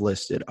we have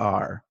listed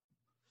are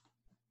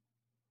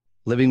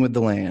Living with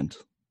the Land,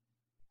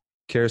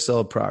 Carousel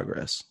of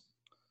Progress,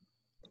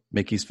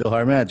 Mickey's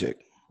PhilharMagic,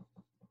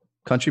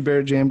 Country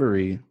Bear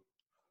Jamboree,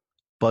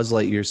 Buzz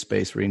Lightyear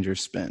Space Ranger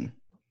Spin.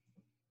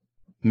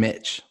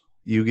 Mitch,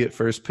 you get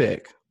first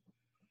pick.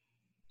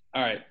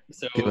 All right.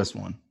 So Give us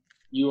one.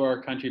 you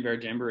are Country Bear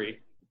Jamboree.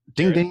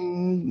 Ding,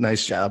 ding.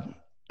 Nice job.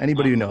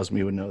 Anybody who knows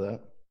me would know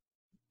that.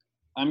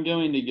 I'm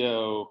going to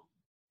go.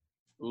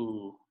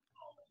 Ooh,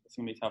 it's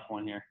gonna be a tough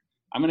one here.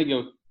 I'm gonna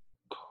go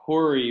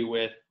Corey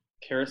with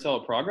Carousel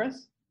of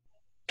Progress.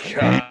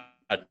 God,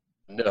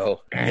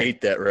 no. I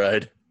hate that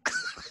ride.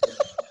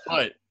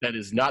 But that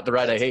is not the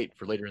ride I hate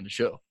for later in the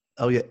show.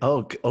 Oh, yeah.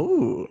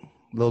 Oh,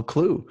 little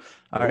clue.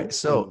 All right.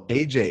 So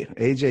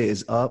AJ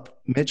is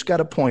up. Mitch got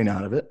a point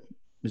out of it.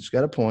 Mitch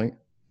got a point.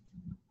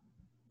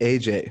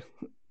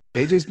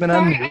 AJ's been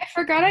on Sorry, mute. I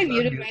forgot I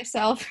muted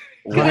myself.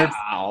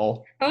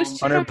 Wow. I was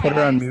Hunter, checking put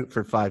my her on eyes. mute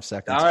for 5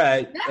 seconds. All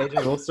right,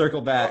 AJ, we'll circle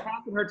What back.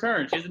 happened to her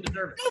turn? She doesn't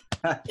deserve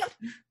it.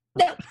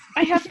 No,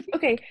 I have to.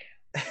 Okay.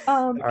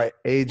 All right,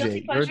 AJ, Guilty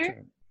your pleasure?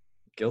 turn.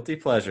 Guilty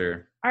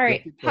pleasure. All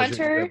right. Guilty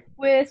pleasure. Hunter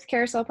with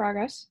Carousel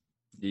Progress.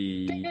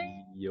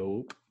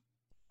 Yup.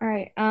 All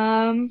right.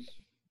 I'm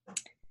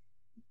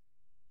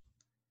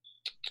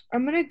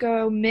gonna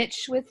go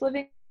Mitch with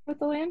Living with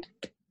the Land,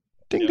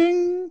 Ding,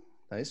 ding.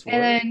 Nice work.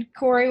 and then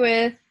Corey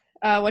with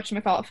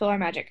whatchamacallit,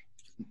 PhilharMagic.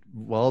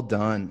 Well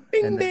done.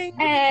 Ding, And then ding.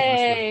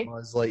 Hey.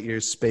 Buzz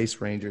Lightyear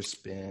Space Ranger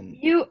Spin.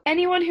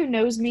 Anyone who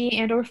knows me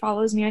and or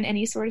follows me on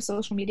any sort of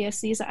social media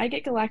sees that I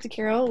get Galactic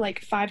Hero like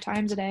 5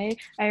 times a day.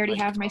 I already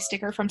have my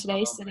sticker from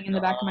today sitting in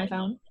the back of my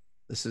phone.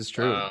 This is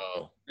true.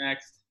 Oh.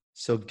 Next.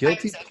 So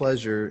guilty so-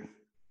 pleasure.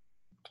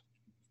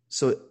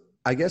 So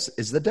I guess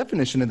is the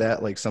definition of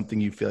that like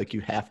something you feel like you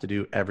have to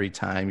do every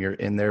time you're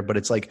in there, but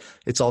it's like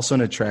it's also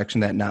an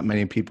attraction that not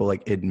many people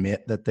like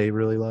admit that they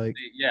really like.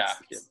 Yeah,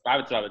 that's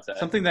what I would say.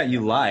 Something that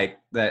you like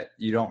that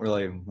you don't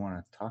really want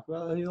to talk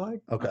about that you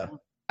like? Okay.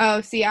 Oh,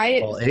 see,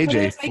 Well, AJ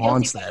that's my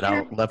flaunts guilty that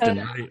pleasure. out left and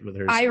Uh, right with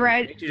her. I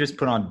read. You just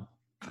put on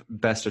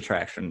best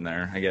attraction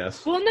there, I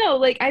guess. Well, no,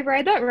 like I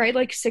ride that ride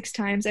like 6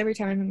 times every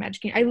time I'm in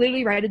Magic Kingdom. I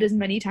literally ride it as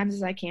many times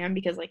as I can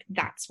because like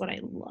that's what I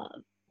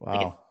love.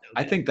 Wow.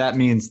 I think that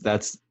means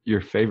that's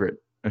your favorite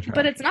attraction.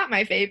 But it's not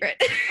my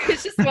favorite.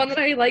 It's just one that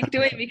I like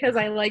doing because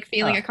I like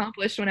feeling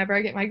accomplished whenever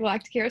I get my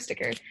Galactic Hero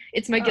sticker.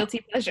 It's my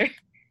guilty pleasure.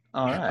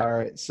 All right. All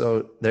right.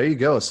 So there you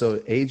go. So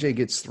AJ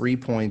gets 3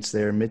 points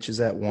there. Mitch is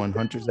at 1.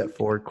 Hunter's at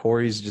 4.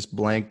 Corey's just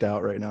blanked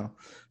out right now.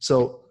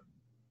 So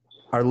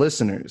our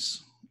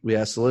listeners, we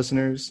asked the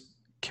listeners,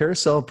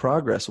 Carousel of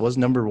Progress was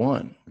number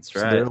 1. That's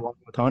So right. they're along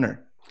with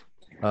Hunter.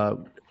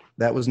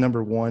 That was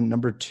number 1.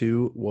 Number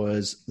 2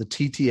 was the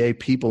TTA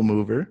People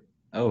Mover.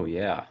 Oh,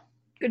 yeah.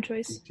 Good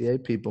choice.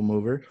 TTA People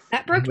Mover.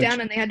 That broke Which-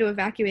 down and they had to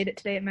evacuate it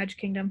today at Magic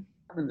Kingdom.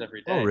 happens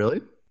every day. Oh, really?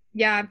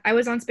 Yeah, I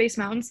was on Space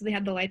Mountain, so they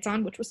had the lights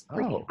on, which was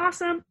freaking Oh.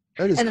 awesome.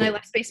 That is And then I cool.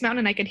 left Space Mountain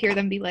and I could hear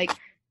them be like,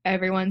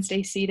 everyone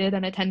stay seated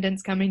and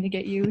attendants coming to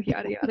get you,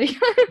 yada, yada,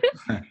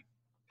 yada.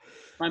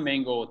 My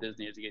main goal with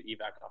Disney is to get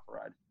evac off a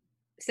ride.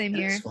 Same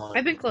That's here. fun.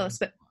 I've been close,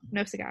 but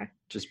no cigar.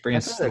 Just bring a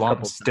I've done it a swamp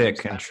couple stick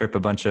times. and trip a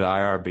bunch of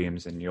IR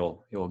beams, and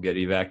you'll get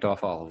evac'd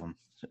off all of them.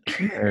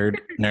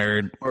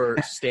 Nerd. Or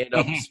stand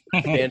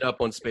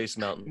up on Space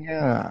Mountain.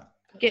 Yeah.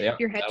 Get Yeah,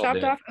 your head that'll chopped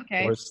do. off?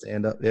 Okay. Or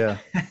stand up. Yeah.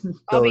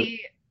 I'll So-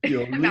 be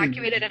You'll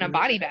evacuated in a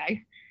body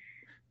bag.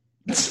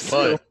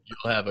 But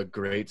you'll have a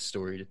great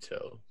story to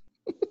tell.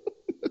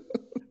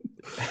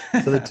 So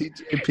the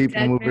TTA People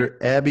Dead Mover,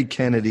 Abby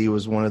Kennedy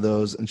was one of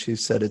those, and she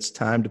said it's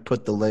time to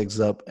put the legs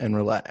up and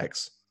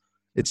relax.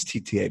 It's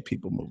TTA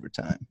People Mover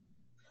time.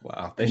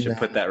 Wow. They should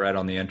put that right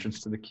on the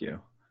entrance to the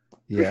queue.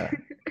 Yeah.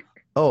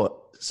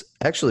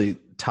 Actually,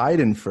 tied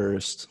in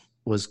first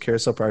was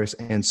Carousel Progress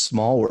and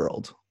Small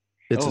World.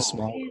 It's Oh. a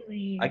small.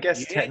 Really? I guess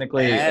You ain't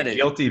technically bad a at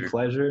guilty it.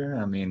 pleasure.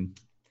 I mean,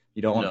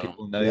 you don't want No.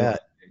 people to know. Yeah.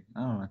 I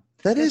don't know.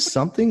 That is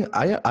something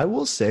I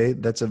will say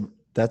that's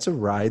a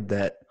ride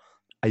that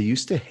I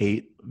used to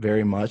hate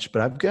very much,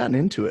 but I've gotten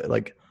into it.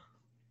 Like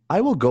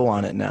I will go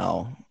on it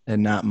now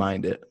and not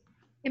mind it.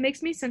 It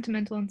makes me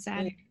sentimental and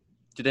sad.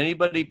 Did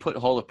anybody put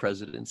Hall of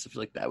Presidents? I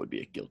feel like that would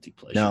be a guilty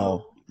pleasure.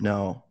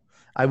 No.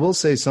 I will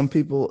say some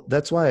people,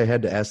 that's why I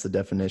had to ask the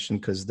definition,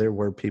 because there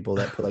were people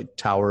that put like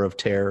Tower of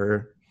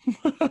Terror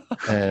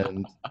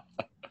and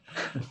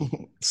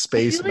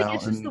Space I feel like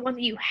it's just Mountain. the one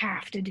that you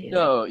have to do.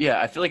 No,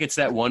 yeah, I feel like it's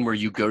that one where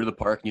you go to the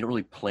park and you don't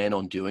really plan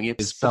on doing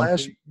it.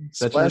 Splash, that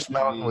Splash just-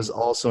 Mountain was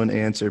also an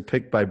answer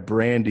picked by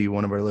Brandy,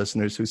 one of our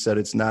listeners, who said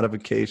it's not a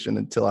vacation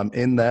until I'm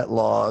in that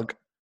log.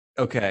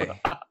 Okay.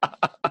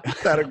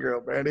 Not a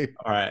girl, Brandy.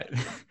 All right.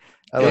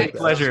 I like that.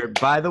 Pleasure.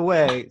 By the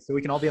way, so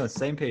we can all be on the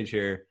same page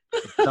here.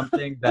 It's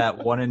something that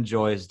one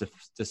enjoys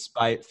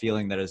despite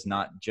feeling that is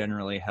not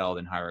generally held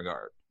in high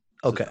regard.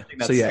 Okay. Something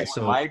that So yeah. someone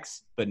So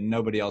likes, but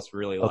nobody else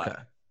really likes.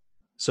 okay.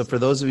 So for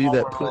those of you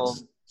that put Overall,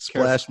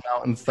 Splash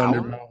Mountain, Thunder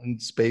Tower? Mountain,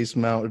 Space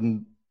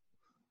Mountain,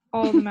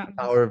 All the mountains.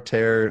 Tower of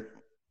Terror,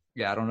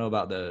 Yeah, I don't know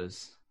about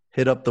those.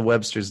 hit up the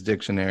Webster's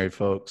Dictionary,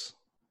 folks.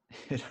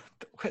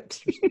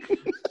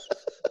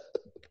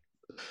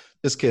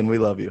 Just kidding. We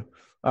love you.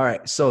 All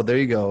right. So there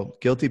you go.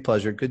 Guilty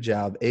pleasure. Good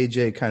job.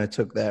 AJ kind of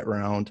took that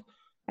round.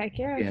 Heck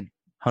yeah. Again,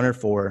 Hunter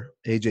 4,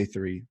 AJ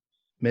 3,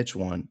 Mitch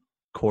 1,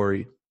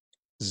 Corey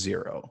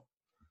 0.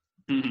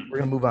 We're going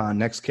to move on.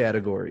 Next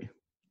category.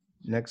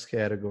 Next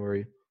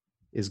category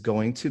is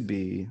going to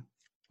be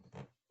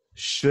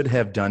should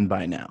have done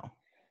by now.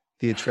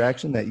 The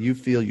attraction that you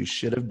feel you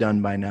should have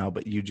done by now,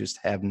 but you just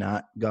have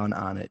not gone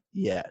on it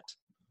yet.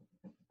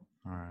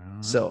 All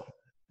right. So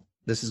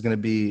this is going to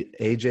be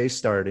AJ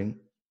starting.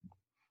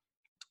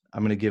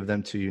 I'm going to give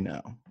them to you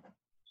now.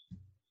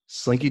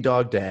 Slinky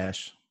Dog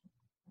Dash,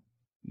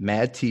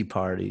 Mad Tea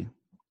Party,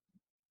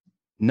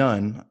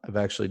 None. I've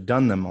actually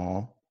done them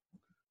all.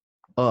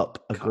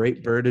 Up, A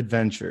Great Bird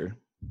Adventure,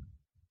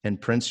 and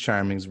Prince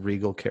Charming's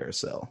Regal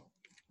Carousel.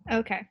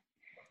 Okay.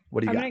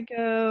 What do you I'm got? going to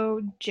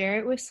go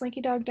Jarrett with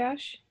Slinky Dog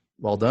Dash.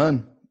 Well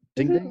done.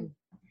 Ding Woohoo. ding.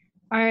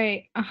 All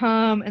right.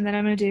 And then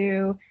I'm going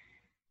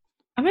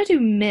to do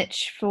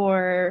Mitch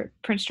for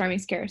Prince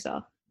Charming's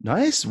Carousel.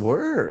 Nice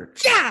work.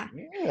 Yeah.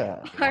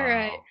 Yeah. All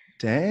right.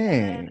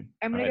 Dang.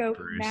 I'm going to All go right,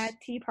 Bruce. Mad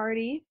Tea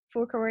Party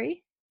for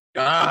Corey.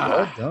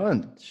 Ah, Well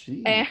done.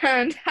 Jeez.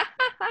 And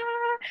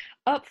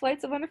Up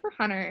Flights of Wonder for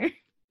Hunter.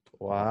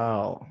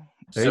 Wow.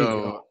 There you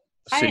go.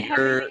 so I haven't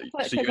you're even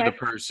put- so 'cause you're the I've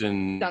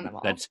person done them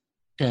all. that's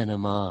done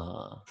them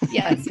all.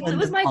 Yes, it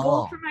was my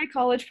goal for my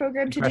college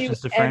program to do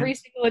Impressions to every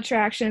friends? single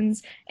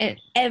attractions and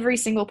every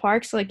single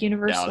park, so like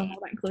Universal Doubt and all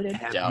that included.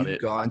 Have Doubt you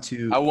it. gone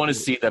to I want to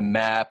see the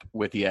map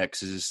with the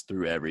X's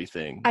through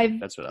everything. I've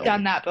That's what I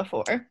Done that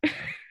before.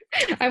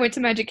 I went to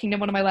Magic Kingdom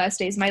one of my last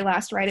days. My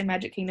last ride in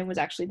Magic Kingdom was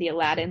actually the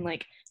Aladdin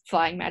like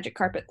flying magic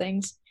carpet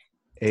things.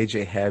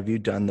 AJ, have you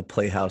done the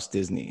Playhouse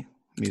Disney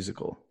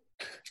musical?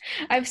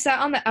 I've sat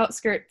on the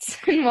outskirts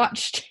and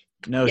watched.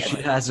 No, Yes.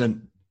 she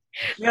hasn't.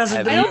 She hasn't.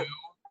 Have done you-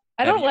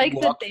 I don't have you like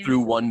the walked dance.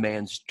 through one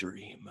man's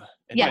dream.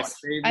 And Yes,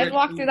 favorite I've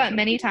walked through that movie?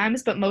 many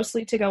times, but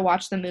mostly to go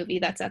watch the movie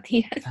that's at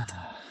the end. But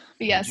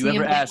yes, you me and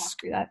ever Blake ask- walked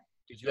through that.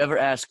 Did you ever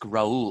ask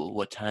Raul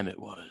what time it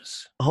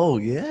was? Oh,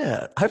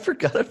 yeah. I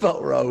forgot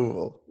about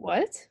Raul.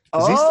 What?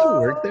 Does he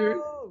still work there?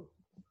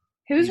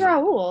 Who's He's a-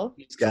 Raul?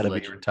 He's got to a be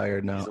legend.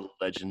 retired He's now.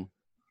 a legend.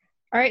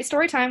 All right,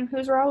 story time.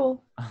 Who's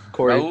Raul?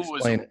 Corey,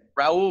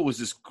 Raul was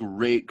this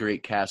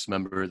great cast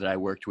member that I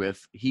worked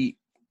with. He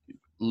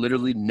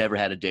literally never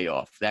had a day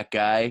off. That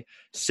guy,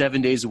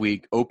 7 days a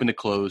week, open to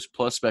close,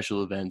 plus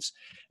special events.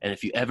 And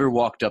if you ever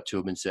walked up to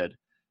him and said,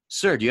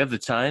 "Sir, do you have the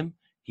time?"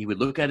 He would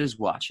look at his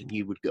watch and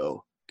he would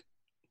go,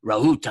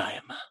 "Raul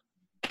time.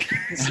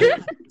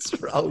 It's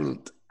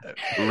Raul.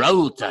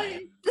 Raul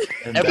time."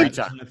 And Every that's-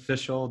 time. An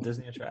official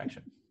Disney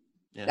attraction.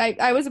 Yeah,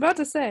 I was about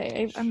to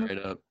say. I straight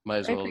up. Might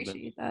as I well have been.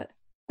 appreciate that.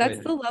 That's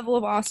Wait. the level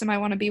of awesome I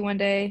want to be one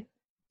day.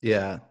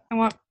 Yeah. I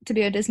want to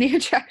be a Disney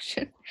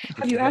attraction.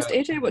 Have you asked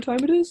AJ what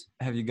time it is?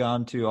 Have you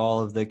gone to all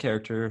of the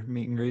character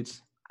meet and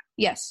greets?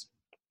 Yes.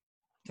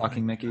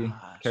 Talking Mickey,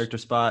 gosh. character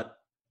spot,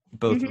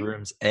 both Mhm.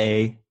 rooms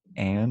A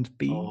and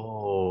B.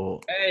 Oh.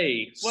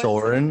 Hey, what?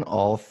 Soarin',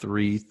 all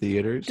three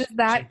theaters. Does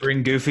that?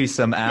 Bring Goofy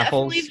some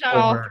apples Definitely not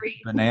all or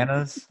three.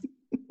 bananas.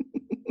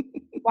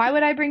 Why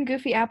would I bring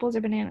Goofy apples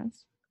or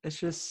bananas? It's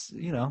just,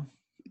 you know,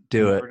 Do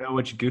you it. never know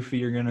which Goofy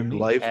you're gonna Your meet.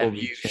 life will Have be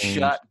you changed.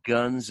 shot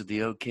guns at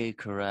the OK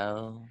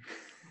Corral?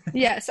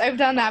 Yes, I've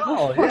done that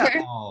Oh, before.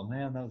 yeah. Oh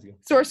man, that was good.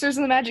 Sorcerers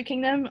in the Magic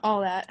Kingdom,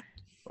 all that.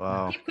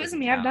 Wow. Keep quizzing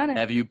me. I've done it.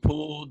 Have you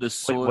pulled the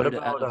sword what out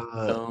about, of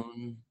the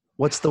stone?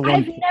 What's the one?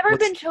 I've never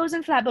what's- been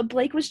chosen for that, but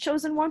Blake was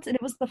chosen once, and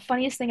it was the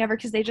funniest thing ever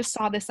because they just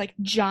saw this like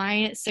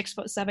giant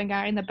 6'7"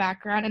 guy in the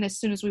background, and as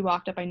soon as we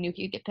walked up, I knew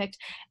he'd get picked.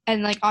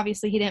 And like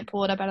obviously he didn't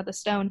pull it up out of the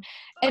stone.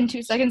 And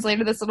 2 seconds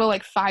later, this little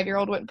like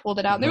 5-year-old went and pulled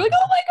it out, and they were like,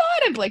 "Oh my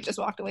god!" And Blake just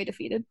walked away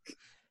defeated.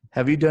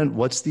 Have you done?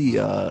 What's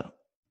the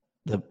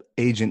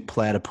Agent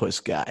Platypus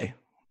guy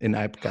in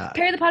Epcot?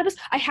 Perry the Platypus.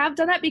 I have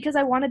done that because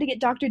I wanted to get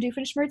Dr.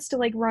 Doofenshmirtz to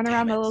like run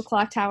around the little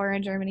clock tower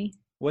in Germany.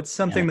 What's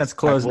something Yeah. that's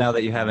closed Well- now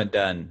that you haven't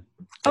done?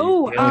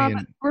 Oh, Alien.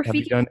 Have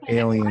you Rafiki done Planet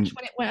Alien? Watch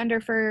when it went under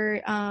for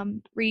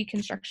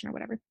reconstruction or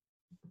whatever.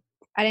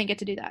 I didn't get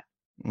to do that.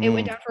 It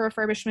went down for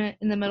refurbishment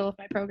in the middle of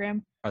my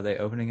program. Are they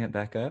opening it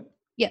back up?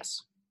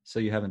 Yes, So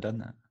you haven't done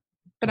that.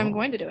 but I'm Oh.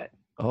 going to do it.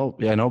 Oh,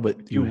 yeah, I know,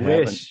 but you, You haven't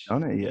wish.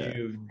 done it yet.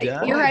 You've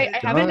You're right. I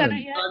haven't done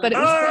it yet, but it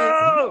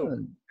was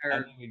Done.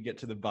 I think we'd get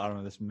to the bottom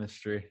of this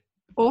mystery.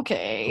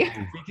 okay.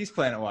 Fiki's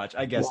Planet Watch.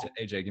 I guessed it.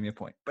 AJ, give me a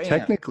point. Bam.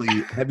 Technically,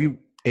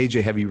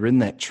 AJ, have you ridden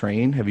that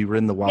train? Have you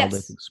ridden the Wildlife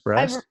Yes.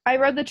 Express? I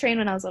rode the train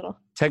when I was little.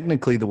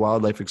 Technically, the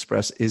Wildlife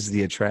Express is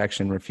the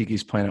attraction.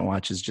 Rafiki's Planet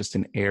Watch is just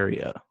an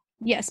area.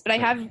 Yes, but I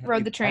have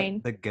rode the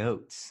train. The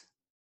goats.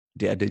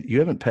 Yeah, you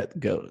haven't pet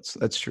goats.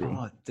 That's true.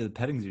 Oh, the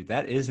petting zoo.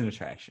 That is an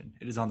attraction.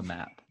 It is on the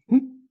map.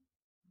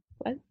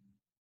 What?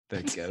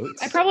 The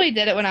goats. I probably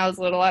did it when I was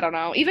little. I don't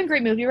know. Even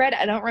Great Movie Ride,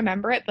 I don't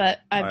remember it, but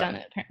I've done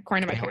it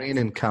according to my Alien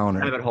parents. Encounter.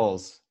 Rabbit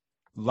holes.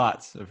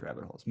 Lots of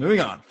rabbit holes.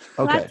 Moving on.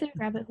 Okay. Lots of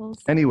rabbit holes.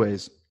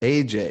 Anyways,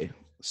 AJ,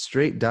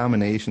 straight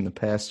domination the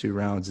past 2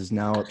 rounds is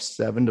now up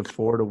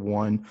 7-4 to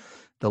 1.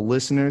 The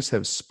listeners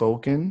have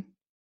spoken.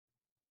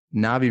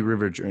 Navi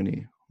River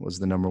Journey was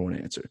the number 1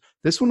 answer.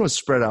 This one was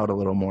spread out a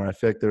little more. I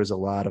feel like there was a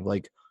lot of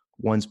like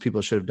ones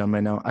people should have done by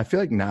now. I feel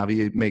like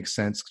Navi makes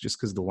sense just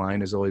because the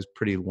line is always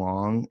pretty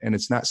long, and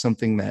it's not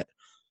something that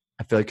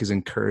I feel like is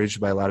encouraged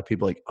by a lot of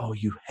people. Like, oh,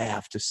 you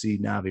have to see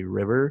Navi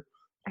River,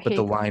 but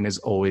the line is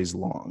always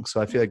long. So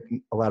I feel like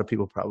a lot of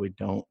people probably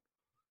don't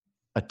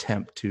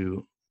attempt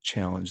to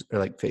challenge or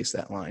like face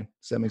that line.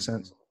 Does that make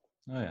sense?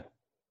 Oh yeah.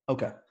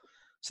 Okay.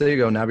 So there you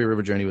go. Navi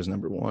River Journey was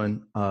number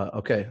 1.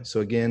 Okay. So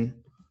again,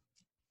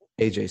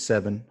 AJ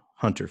 7,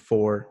 Hunter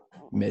 4,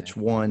 Mitch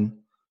 1,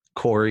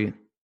 Corey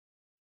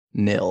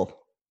 0.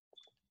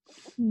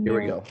 Here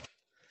we go.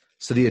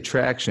 So the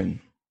attraction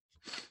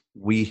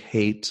we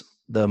hate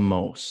the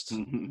most.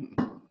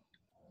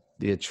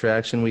 The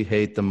attraction we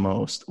hate the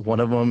most. One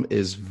of them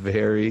is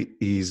very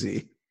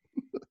easy.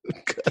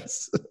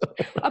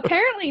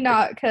 Apparently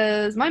not,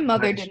 because my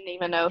mother didn't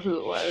even know who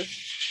it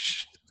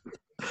was.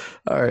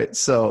 All right.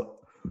 So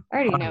I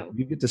already know.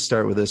 you get to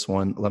start with this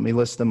one. Let me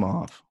list them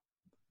off.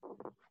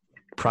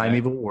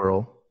 Primeval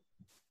Whirl,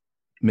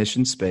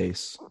 Mission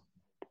Space,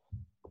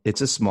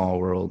 It's a Small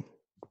World,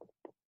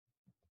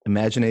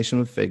 Imagination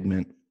with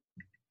Figment,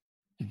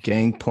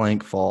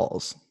 Gangplank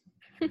Falls.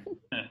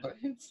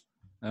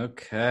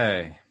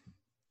 Okay.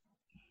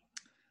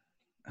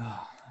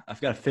 Oh,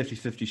 I've got a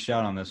 50-50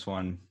 shot on this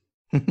one.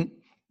 What do you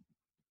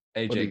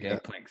AJ got?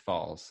 Gangplank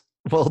Falls.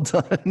 Well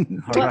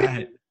done. All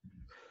right.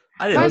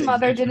 I My didn't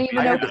mother didn't even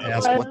know I had who to it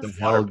ask what the was.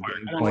 hell I don't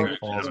Gangplank work-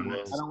 Falls I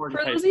was. don't work For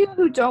at those of you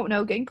who don't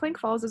know, Gangplank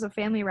Falls is a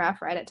family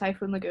raft ride at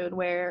Typhoon Lagoon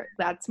where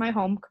that's my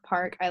home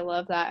park. I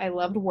love that. I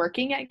loved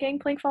working at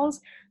Gangplank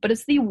Falls, but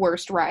it's the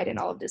worst ride in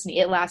all of Disney.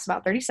 It lasts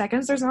about 30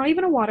 seconds. There's not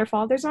even a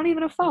waterfall. There's not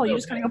even a fall. You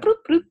just kind of go bloop,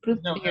 bloop, bloop.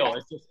 No, and you're no,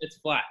 done. it's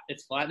flat.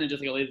 It's flat and it's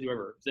just like a lazy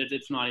river.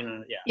 It's not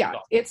even Yeah,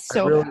 awesome. it's I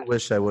so really bad.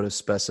 wish I would have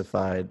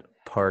specified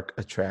park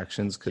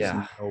attractions because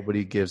Yeah.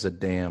 nobody gives a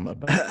damn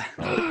about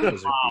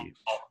Blizzard Beach.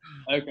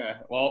 Okay,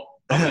 well,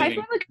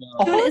 Typhoon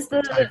Lagoon is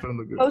the Typhoon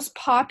Lagoon. most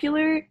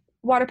popular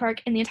water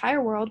park in the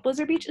entire world.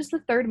 Blizzard Beach is the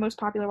 3rd most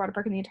popular water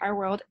park in the entire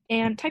world,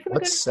 and Typhoon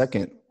Lagoon,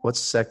 What's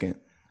second?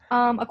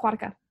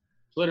 Aquatica.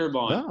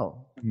 Glitterbond.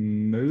 Oh.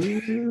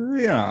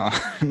 Moving on.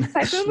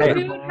 Typhoon Hey,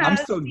 Lagoon I'm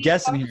has still the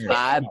guessing most- here.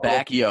 My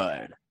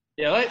backyard.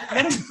 Yeah, let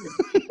him.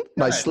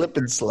 My Right. slip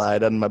and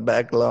slide on my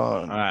back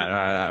lawn.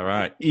 All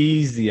right.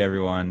 Easy,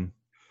 everyone.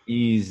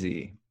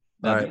 Easy.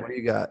 All right, what do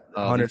you got?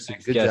 Oh, Hunter, these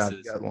next good job.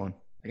 guesses. You got one.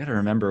 I got to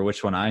remember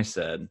which one I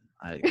said.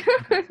 That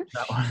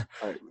one.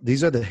 All right,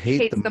 these are the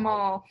hate hates them. them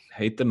all.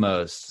 Hate the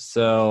most.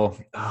 So,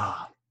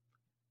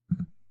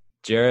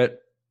 Jarrett,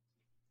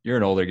 you're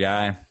an older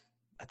guy.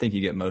 I think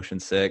you get motion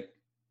sick.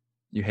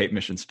 You hate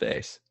Mission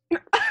Space.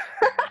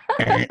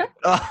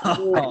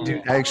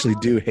 I actually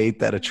do hate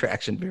that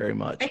attraction very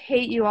much. I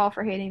hate you all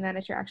for hating that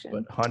attraction.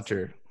 But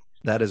Hunter,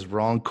 that is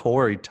wrong.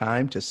 Corey,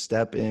 time to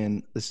step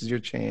in. This is your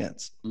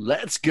chance.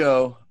 Let's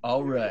go.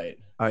 All right.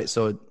 All right,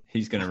 so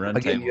He's going to run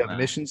again, table you have now.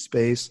 Mission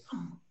Space,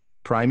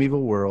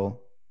 Primeval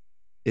Whirl,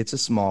 It's a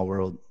Small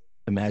World,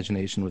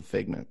 Imagination with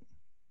Figment.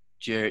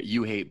 Jarrett,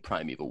 you hate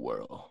Primeval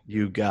Whirl.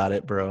 You got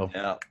it, bro.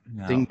 Yeah.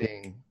 No. Ding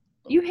ding.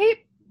 You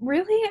hate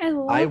really? I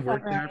love I that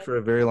worked there ride. for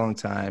a very long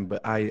time,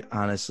 but I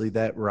honestly,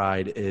 that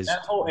ride is That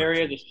whole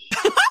area just.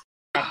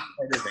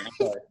 Everything.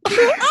 I'm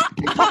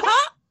sorry.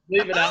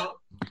 Leave it out.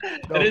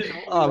 It is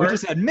Oh, we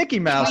just had Mickey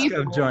Mouse Please.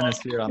 come join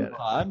us here on the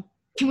pod.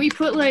 Can we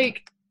put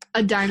like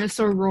a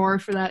dinosaur roar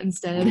for that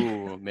instead?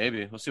 Ooh,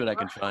 maybe. We'll see what I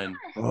can find.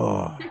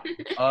 Oh.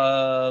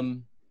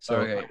 So,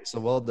 Okay. so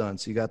well done.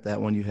 So you got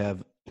that one. You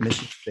have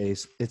Mission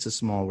Space, It's a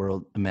Small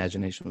World,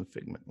 Imagination with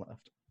Figment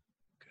left.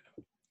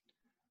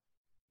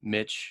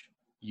 Mitch,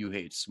 you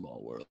hate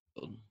Small World.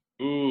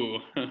 Ooh.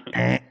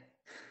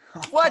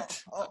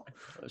 What?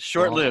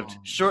 Short-lived. Oh.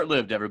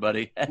 Short-lived,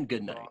 everybody. And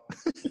good night.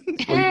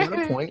 Well, you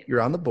got a point. You're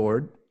on the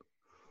board.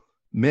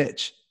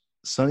 Mitch,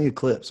 Sunny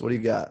Eclipse. What do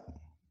you got?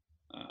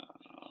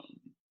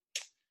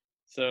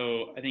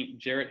 So I think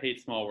Jarrett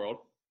hates Small World.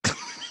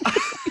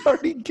 You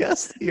already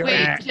guessed here.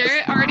 Wait,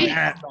 Jarrett already.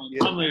 I'm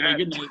leaving.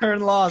 Good night. Turn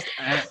lost.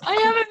 I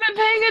haven't been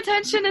paying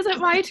attention. Is it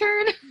my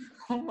turn?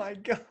 Oh my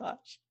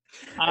gosh.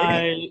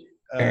 I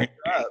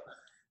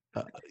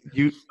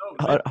You,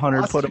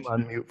 Hunter, put him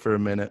on mute for a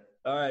minute.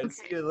 All right.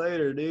 See you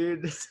later,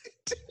 dude.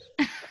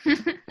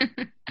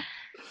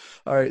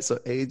 All right, so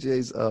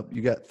AJ's up.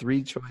 You got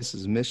 3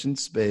 choices: Mission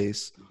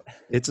Space,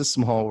 It's a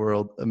Small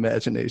World,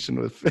 Imagination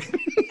with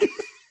Figment.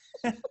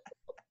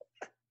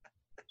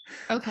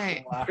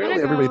 Okay. I'm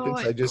Apparently, gonna everybody go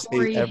thinks I just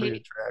Corey hate every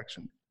hate-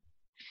 attraction.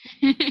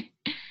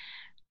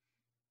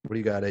 What do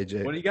you got,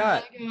 AJ? What do you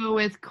got? I'm gonna go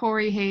with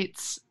Corey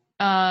hates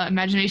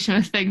Imagination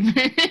with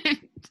Figment.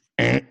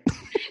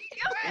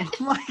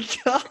 my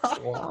god!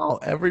 Wow,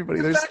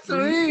 everybody, there's Back to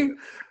me.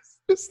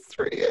 There's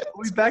 3.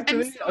 We back to I'm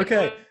me. so Okay.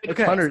 annoyed with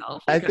Okay. Hunter,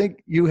 myself. I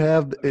think you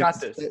have it Got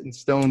this. set in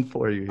stone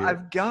for you here.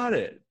 I've got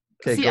it.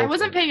 Okay, See, go I for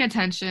wasn't it. paying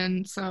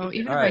attention, so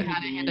even All if right. I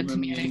had it handed to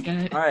me, I didn't get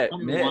it. All right.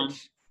 Number Mitch one.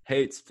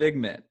 hates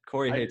Figment.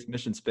 Corey I- hates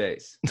Mission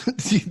Space.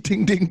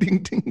 ding, ding, ding,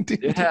 ding, ding.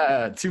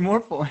 Yeah. 2 more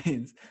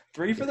points.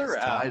 3 for the It's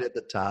round. tied at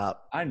the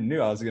top. I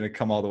knew I was going to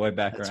come all the way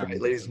back That's around.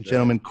 right, ladies and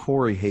gentlemen.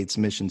 Corey hates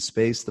Mission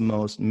Space the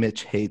most.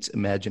 Mitch hates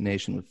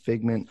Imagination with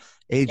Figment.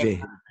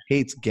 AJ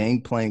hates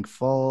Gangplank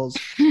Falls.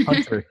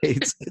 Hunter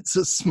hates It's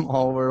a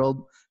Small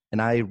World. And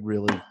I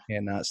really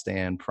cannot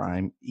stand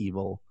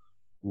Primeval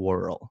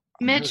Whirl.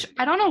 Mitch,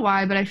 I don't know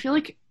why, but I feel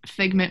like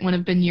Figment would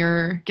have been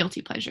your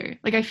guilty pleasure.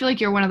 Like, I feel like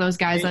you're one of those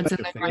guys that's in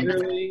the front. that's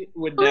like, Literally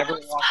would Oh, never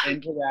that's walk fine.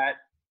 into that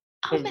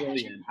 "Oh,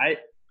 pavilion.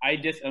 I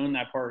disown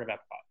that part of Epcot.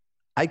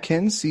 I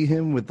can see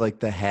him with like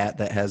the hat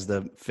that has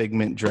the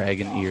Figment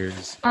dragon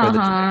ears. or the Uh-huh.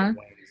 dragon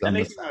wings That on the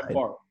makes me want side. to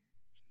barf.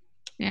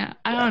 Yeah,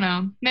 I don't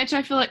know. Mitch,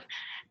 I feel like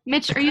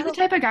Mitch, are you the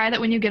type of guy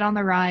that when you get on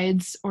the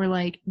rides or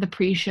like the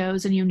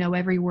pre-shows and you know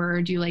every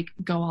word, you like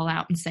go all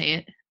out and say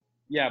it?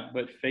 Yeah,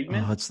 but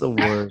Figment, Oh, it's the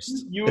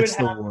worst. You would It's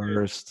the have to-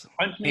 worst.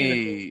 punch me in the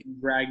Hey. face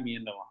and drag me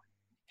into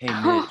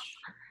line. Hey, Mitch.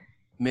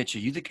 Mitch, are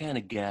you the kind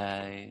of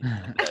guy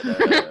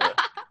that,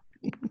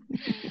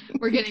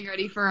 We're getting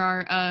ready for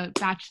our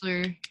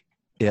Bachelor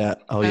Yeah.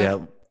 Oh, yeah.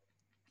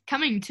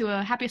 coming to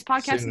a happiest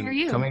podcast Soon. near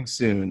you. Coming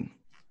soon.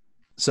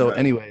 So, Right.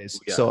 anyways,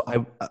 Yeah. so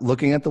I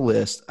looking at the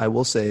list, I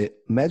will say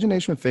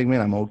Imagination with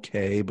Figment, I'm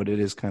okay, but it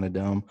is kind of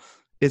dumb.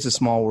 It's a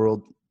Small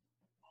World.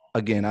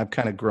 Again, I've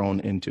kind of grown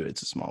into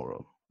It's a Small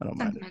World. I don't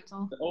mind it.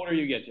 Sentimental. The older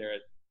you get,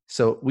 Jared.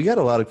 So we got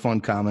a lot of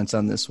fun comments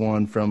on this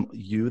one from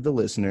you, the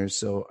listeners.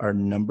 So our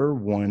number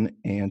one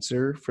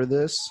answer for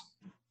this,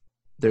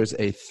 there's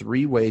a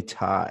 3-way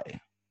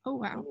tie. Oh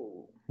wow.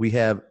 We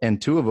have,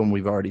 and 2 of them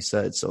we've already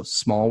said. So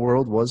Small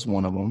World was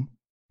one of them.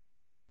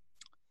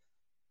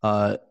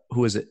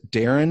 Who is it?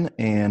 Darren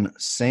and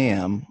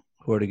Sam,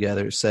 who are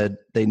together, said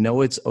they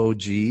know it's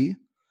OG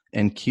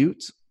and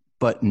cute,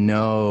 but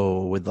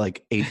no with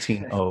like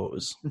 18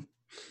 O's.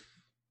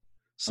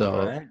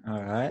 So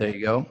all right. there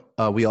you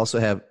go. We also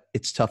have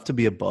It's Tough to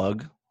Be a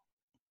Bug.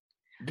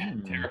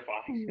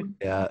 Terrifying.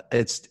 Yeah,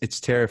 it's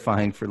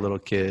terrifying for little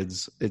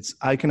kids.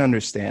 I can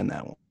understand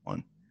that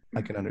one.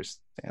 I can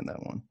understand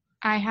that one.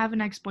 I have an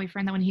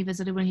ex-boyfriend that when he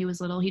visited when he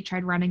was little, he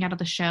tried running out of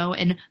the show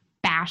and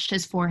bashed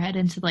his forehead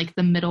into like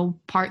the middle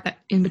part that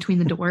in between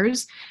the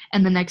doors.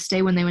 And the next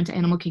day when they went to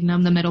Animal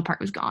Kingdom, the middle part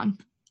was gone.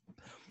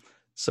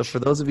 So for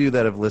those of you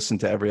that have listened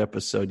to every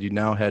episode, you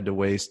now had to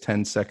waste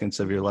 10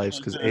 seconds of your lives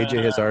because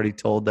AJ has already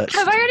told that.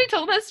 Have I already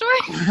told that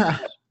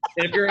story?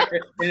 If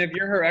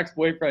you're her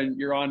ex-boyfriend,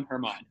 you're on her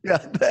mind. Yeah,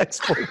 the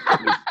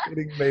ex-boyfriend is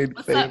getting made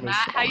What's famous. up, Matt?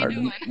 How you on-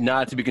 doing?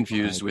 not to be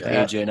confused with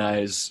Yeah. AJ and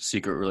I's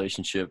secret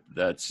relationship.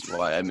 That's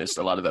why I missed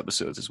a lot of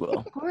episodes as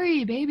well.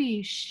 Corey,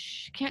 baby,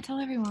 shh, can't tell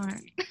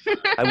everyone.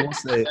 I will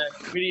say,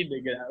 We need to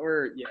get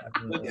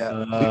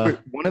out.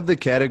 one of the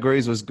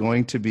categories was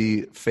going to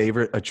be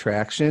favorite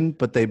attraction,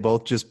 but they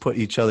both just put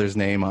each other's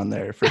name on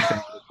there for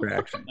favorite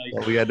attraction.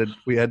 So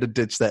we had to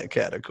ditch that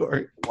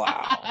category.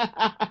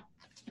 Wow.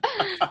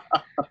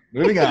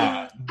 Moving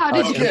on. How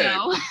did you Okay.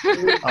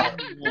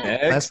 know?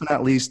 Last but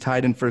not least,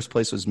 tied in first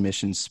place was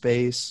Mission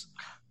Space.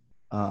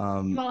 You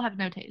all have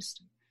no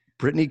taste.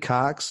 Brittany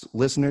Cox,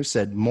 listener,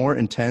 said more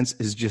intense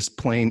is just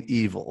plain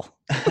evil.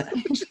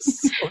 Which is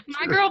so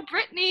My true. girl,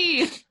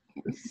 Brittany.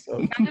 It's so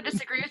I have to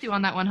disagree with you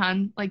on that one,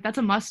 hon. Like, that's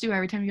a must-do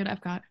every time you go to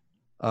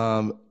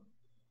Epcot.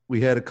 We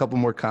had a couple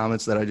more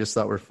comments that I just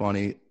thought were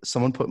funny.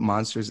 Someone put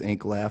Monsters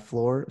Inc. laugh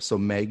floor. So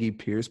Maggie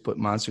Pierce put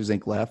Monsters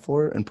Inc. laugh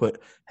floor and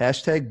put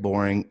hashtag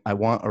boring. I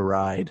want a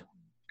ride.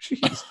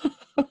 Jeez.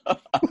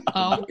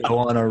 Oh, Go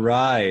on a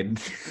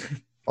ride.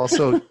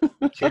 Also,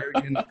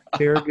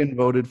 Kerrigan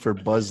voted for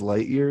Buzz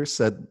Lightyear,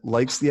 said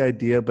likes the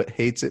idea but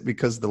hates it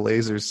because the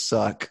lasers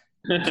suck.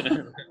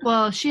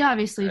 well, she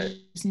obviously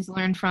just needs to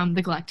learn from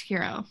the Galactic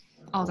Hero.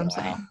 All I'm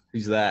saying.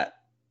 Who's that?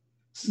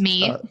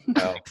 Me.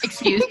 Oh.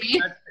 Excuse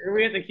me.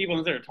 We have to keep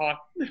on there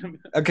talking.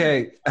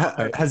 Okay.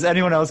 Has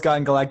anyone else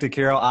gotten Galactic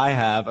Hero? I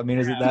have. I mean,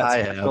 is it that I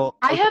have. special?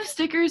 I have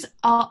stickers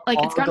all like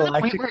it's All gotten to the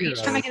point Galactic where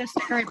each time I get a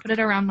sticker, I put it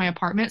around my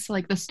apartment. So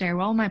like the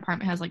stairwell in my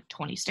apartment has like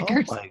 20 Oh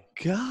stickers. my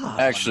god!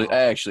 I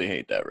actually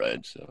hate that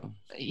ride. So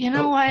You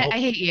know Oh, what? oh, I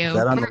hate you. is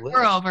that on the We're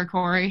list? over,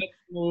 Corey.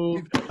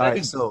 All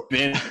right, so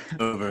been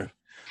over.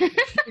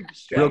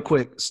 real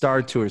quick,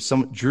 Star Tours.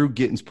 Drew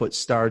Gittins put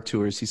Star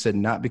Tours. He said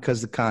not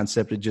because the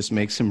concept, it just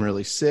makes him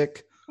really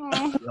sick.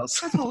 Oh, that's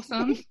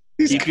wholesome.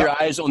 Keep your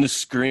eyes on the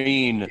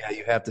screen. Yeah,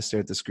 you have to stare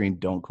at the screen.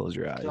 Don't close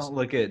your eyes. Don't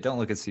look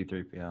at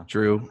C-3PO.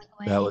 Drew,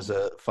 that was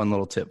a fun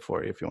little tip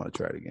for you if you want to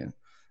try it again.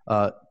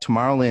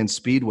 Tomorrowland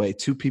Speedway.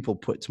 2 people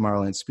put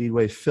Tomorrowland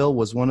Speedway. Phil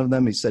was one of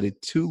them. He said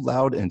it's too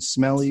loud and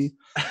smelly.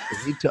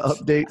 We need to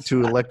update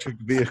to electric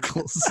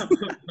vehicles.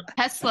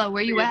 Tesla,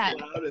 where you at?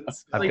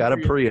 I've got a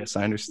Prius.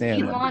 I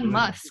understand. Elon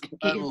Musk.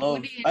 I Get your love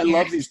booty in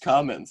here. these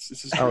comments.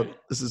 This is Oh,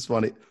 this is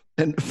funny.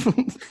 And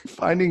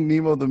Finding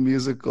Nemo the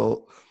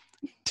musical.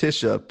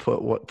 Tisha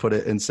put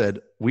it and said,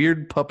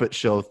 "Weird puppet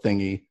show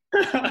thingy."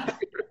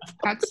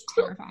 That's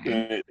terrifying.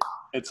 Great.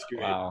 It's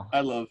great. Wow. I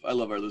love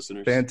our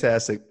listeners.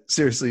 Fantastic.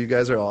 Seriously, you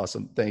guys are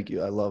awesome. Thank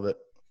you. I love it.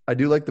 I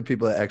do like the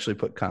people that actually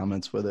put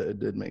comments with it. It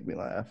did make me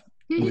laugh.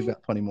 We've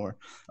got plenty more.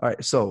 All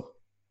right, so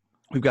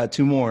we've got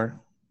 2 more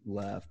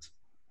left.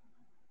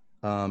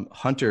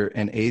 Hunter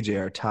and AJ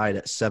are tied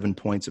at 7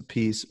 points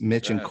apiece.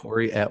 Mitch and Right.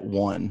 Corey at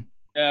 1.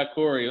 Yeah,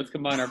 Corey, let's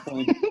combine our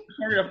points.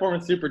 We're going to form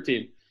a super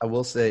team. I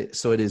will say,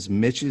 so it is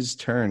Mitch's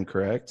turn,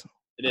 correct?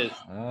 It is.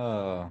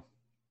 Oh.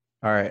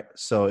 All right,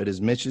 so it is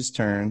Mitch's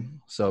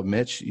turn. So,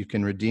 Mitch, you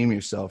can redeem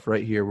yourself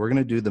right here. We're going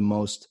to do the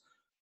most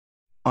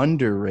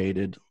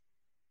underrated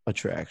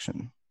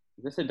attraction.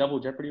 Is this a double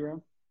Jeopardy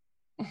round?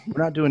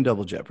 We're not doing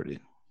Double Jeopardy.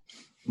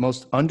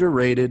 Most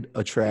underrated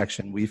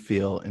attraction we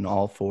feel in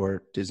all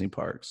 4 Disney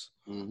parks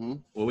Mm-hmm.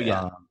 What we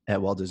got?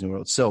 at Walt Disney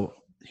World. So,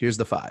 here's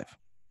the 5.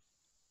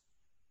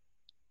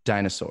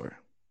 Dinosaur,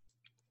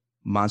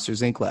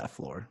 Monsters, Inc. Laugh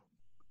Floor,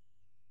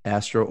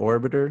 Astro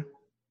Orbiter,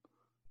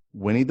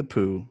 Winnie the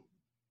Pooh,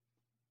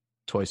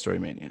 Toy Story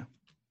Mania.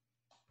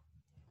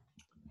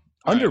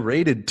 All right.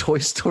 Underrated Toy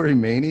Story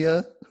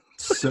Mania?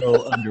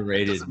 So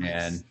underrated,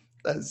 man.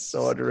 That's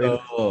so underrated.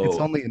 It's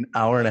only an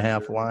hour and a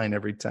half line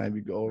every time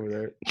you go over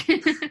there.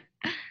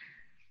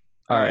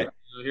 All right.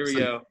 So here we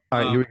go. All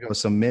right, here we go.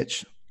 So,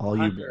 Mitch, all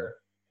you bear. Hunter,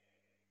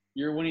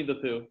 you're Winnie the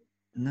Pooh.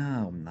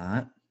 No, I'm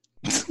not.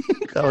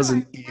 That was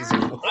an easy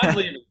one. I'm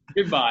leaving.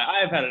 Goodbye.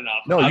 I have had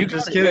enough. No, I'm you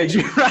just just kidding.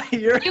 You're right.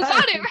 You're You right.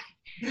 got it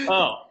right.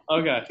 Oh,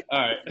 okay. All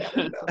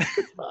right.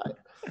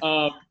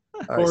 All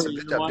right, Corey, so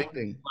you're good job. one Ding,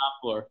 ding. lap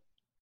floor.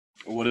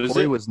 What is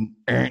Corey it? was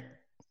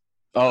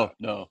Oh,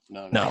 no.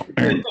 no.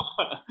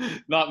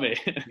 Not me.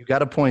 You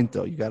got a point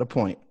though. You got a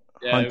point.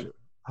 Yeah.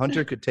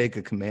 Hunter could take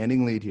a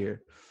commanding lead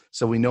here.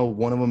 So we know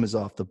one of them is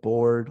off the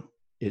board.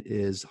 It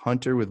is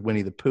Hunter with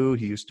Winnie the Pooh.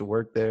 He used to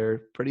work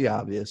there. Pretty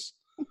obvious.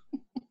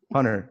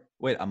 Hunter.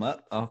 Wait, I'm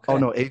up? Okay. Oh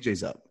no,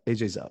 AJ's up.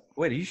 AJ's up.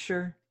 Wait, are you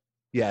sure?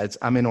 Yeah,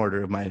 I'm in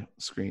order of my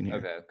screen here.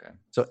 Okay.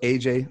 So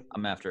AJ,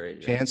 I'm after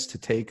AJ. chance to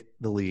take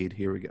the lead.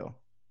 Here we go.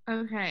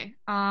 Okay.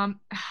 I'm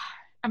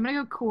gonna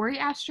go Corey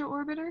Astro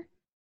Orbiter,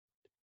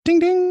 Ding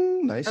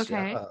ding. Nice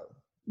Okay. job.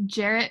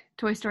 Jarrett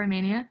Toy Story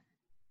Mania.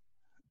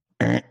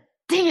 You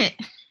Dang it!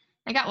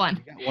 I got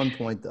one. got 1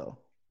 point though.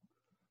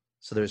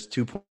 So there's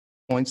 2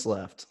 points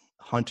left.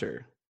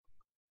 Hunter,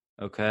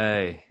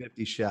 Okay.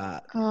 50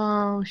 shot.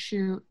 Oh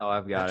shoot! Oh,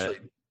 I've got Actually,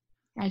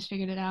 I just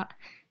figured it out.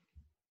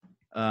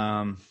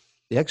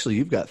 it. Actually,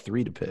 you've got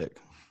 3 to pick.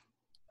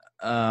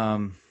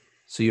 Um.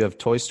 So you have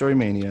Toy Story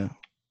Mania,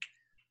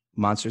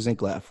 Monsters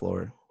Inc. Laugh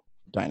Floor,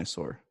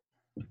 Dinosaur.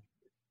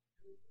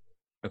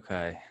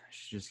 Okay. I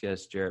should just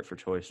guess Jarrett for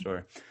Toy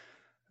Story.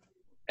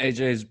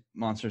 AJ's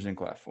Monsters Inc.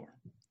 Laugh 4.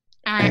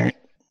 All right.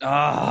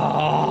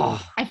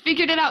 Oh. I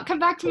figured it out. Come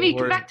back to me.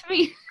 Come back to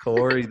me.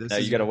 Corey, this Now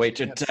is you got to your wait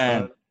your chance,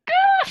 turn.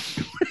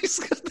 son. Corey's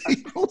got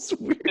the most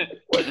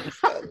weird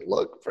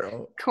look,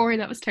 bro. Corey,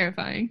 that was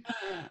terrifying.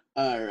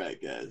 All right,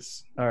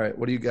 guys. All right,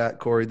 what do you got,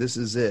 Corey? This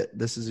is it.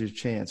 This is your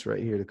chance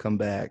right here to come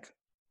back.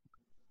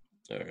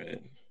 All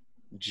right.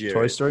 Toy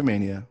Jarrett. Story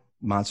Mania,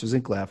 Monsters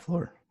Inc. Laugh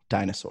Floor,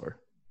 Dinosaur.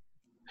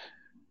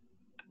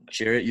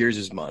 Jarrett, yours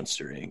is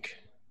Monster Inc.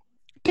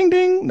 Ding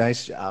ding.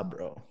 Nice job,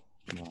 bro.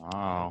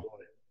 Wow.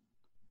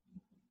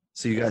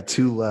 So you got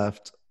 2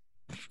 left.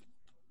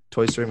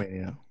 Toy Story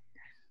Mania,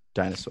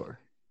 Dinosaur.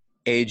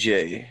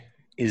 AJ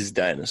is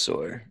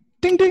Dinosaur.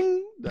 Ding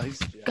ding. Nice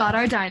job. Got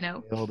our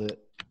dino. Nailed it.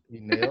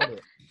 You nailed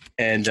it.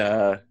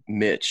 And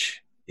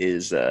Mitch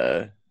is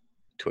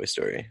Toy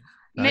Story.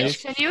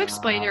 Mitch, can you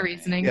explain your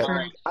reasoning Yeah.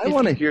 for? I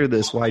want to hear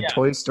this. Why Yeah,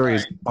 Toy Story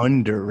is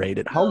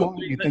underrated? How No, long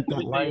do you think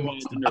that let me tell you line why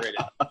was? it's underrated.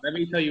 Let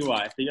me tell you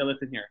why. So you gotta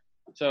listen here.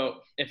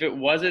 So if it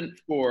wasn't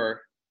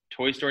for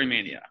Toy Story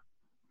Mania,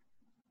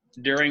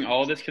 during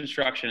all this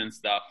construction and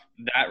stuff,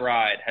 that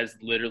ride has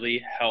literally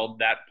held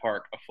that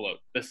park afloat.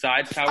 The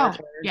Sides Tower Oh,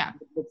 Terror, yeah.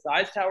 the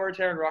Sides Tower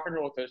Terror and Rock and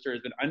Roller Coaster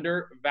has been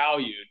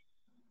undervalued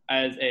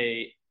as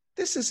a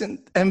This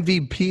isn't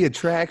MVP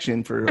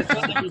attraction for.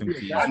 I'm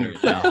confused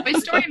right now. Toy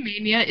Story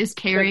Mania is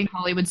carrying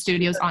Hollywood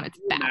Studios on its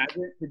back.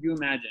 Could you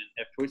imagine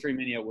if Toy Story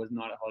Mania was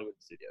not at Hollywood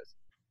Studios?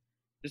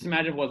 Just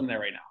imagine if it wasn't there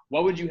right now.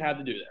 What would you have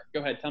to do there?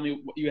 Go ahead. Tell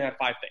me. You have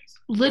 5 things.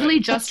 Literally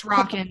just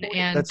Rockin'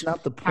 and That's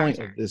not the point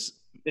of this.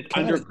 It's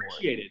Category.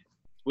 underappreciated,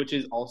 which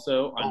is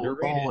also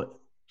underrated.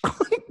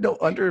 No,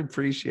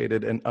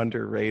 underappreciated and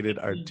underrated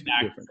are 2 Exact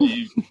different.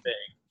 same thing.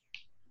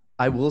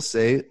 I will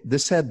say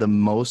this had the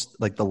most,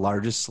 like the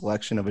largest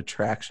selection of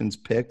attractions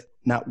picked.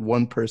 Not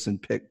one person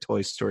picked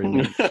Toy Story.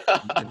 Mania.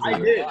 I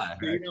did.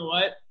 So you know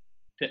what?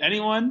 To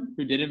anyone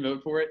who didn't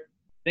vote for it,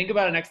 think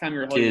about it next time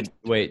you're Hollywood. Did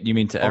Wait, you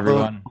mean to Although-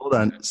 everyone? Hold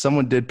on.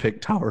 Someone did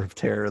pick Tower of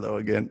Terror though.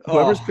 Again, Oh.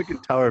 whoever's picking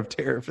Tower of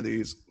Terror for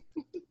these.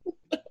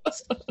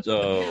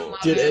 So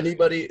did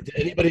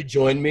anybody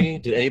join me?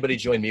 Did anybody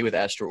join me with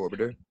Astro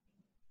Orbiter?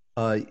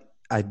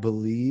 I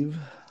believe.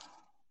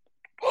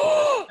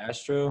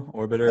 Astro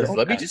Orbiter.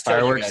 Let me just tell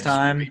you Fireworks guys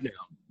time. right now.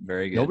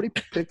 Very good. Nobody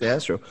picked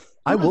Astro.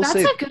 I Oh, will that's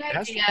say a good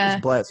Astro idea.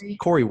 is blessed.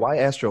 Corey, why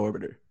Astro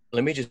Orbiter?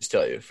 Let me just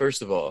tell you.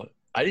 First of all,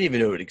 I didn't even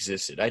know it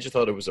existed. I just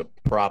thought it was a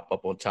prop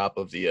up on top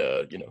of the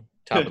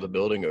top of the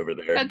building over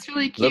there. That's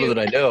really cute. Little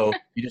did I know,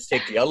 you just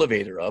take the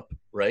elevator up,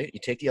 right? You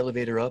take the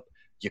elevator up,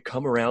 you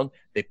come around,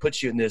 they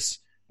put you in this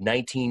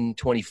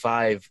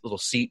 1925 little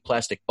seat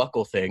plastic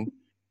buckle thing.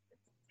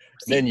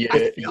 Then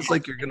It feels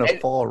like you're gonna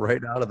fall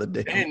right out of the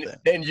damn thing.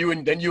 then you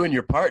and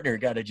your partner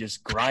got to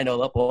just grind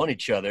all up on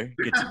each other.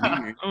 It gets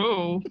weird.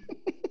 Oh.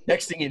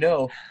 Next thing you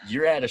know,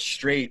 you're at a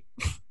straight.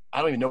 I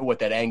don't even know what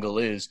that angle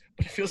is,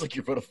 but it feels like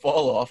you're going to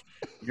fall off.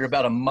 You're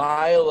about a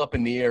mile up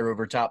in the air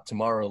over top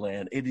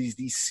Tomorrowland. It is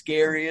the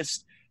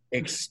scariest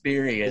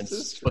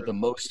experience, but the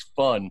most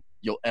fun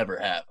you'll ever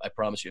have. I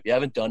promise you. If you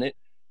haven't done it,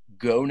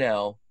 go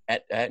now.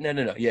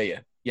 No.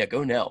 Yeah.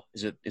 Go now.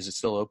 Is it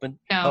still open?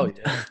 No. Oh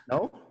yeah.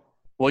 No.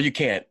 Well, you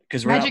can't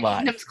because we're Magic not live,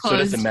 Kingdom's so it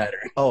doesn't closed.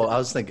 matter. Oh, I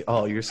was thinking.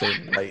 Oh, you're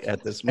saying right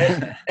at this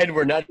moment. And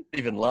we're not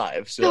even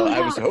live, so I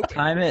was hoping.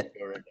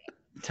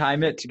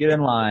 Time it to get in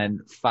line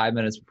 5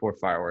 minutes before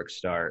fireworks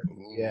start.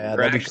 Yeah, Or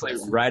that'd be actually,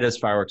 fun. right as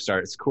fireworks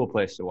start. It's a cool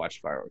place to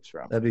watch fireworks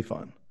from. That'd be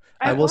fun.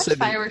 I I will watched say that-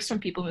 fireworks from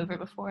People Mover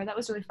before. That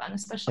was really fun,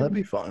 especially That'd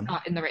be fun.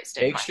 not in the right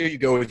state. of Make mind. sure you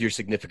go with your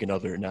significant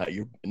other, not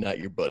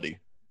your buddy.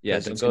 Yeah,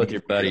 That's so gonna go with be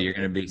your great. buddy. You're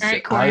going to be All right,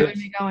 sick. Corey, where are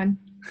you going?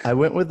 I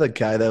went with a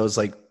guy that was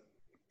like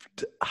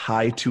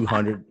high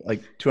 200,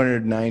 like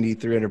 290,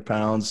 300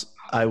 pounds.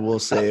 I will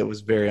say it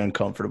was very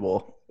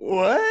uncomfortable.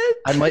 What?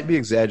 I might be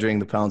exaggerating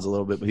the pounds a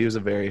little bit, but he was a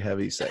very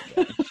heavy set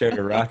guy. Shared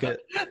a rocket.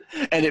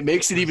 And it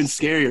makes it even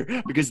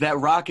scarier because that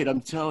rocket, I'm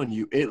telling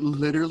you, it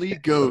literally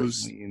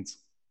goes Means.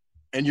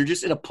 and you're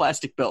just in a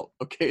plastic belt,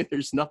 okay?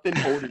 There's nothing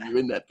holding you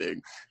in that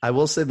thing. I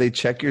will say they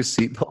check your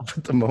seatbelt,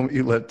 but the moment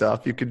you lift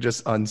off, you could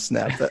just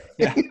unsnap that.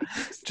 Yeah.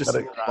 Just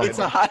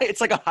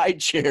It's like a high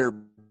chair.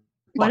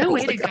 What a buckle.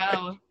 way to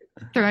go.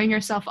 Throwing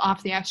yourself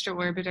off the Astro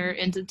Orbiter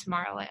into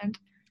Tomorrowland.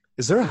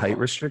 Is there a height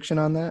restriction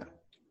on that?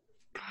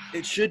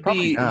 It should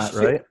Probably be not,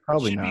 right?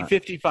 Probably should not. be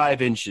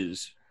 55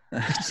 inches.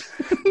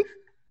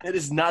 It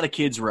is not a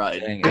kid's ride.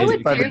 Dang, I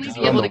would 55 barely inches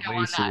be able on to the go on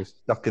way, so that. you're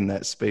stuck in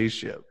that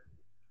spaceship.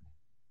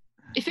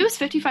 If it was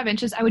 55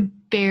 inches, I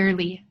would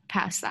barely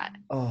pass that.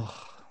 Oh,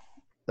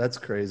 that's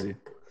crazy.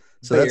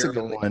 So that's a good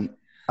Barely. one.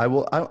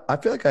 I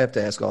feel like I have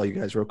to ask all you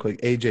guys real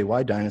quick. AJ,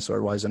 why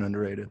Dinosaur? Why is it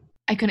underrated?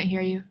 I couldn't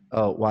hear you.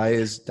 Oh, why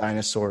is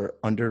Dinosaur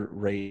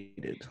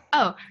underrated?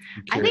 Oh,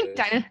 I'm I think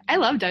curious. I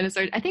love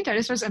Dinosaur. I think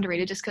Dinosaur's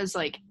underrated just because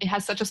like it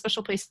has such a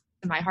special place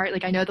in my heart.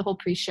 Like I know the whole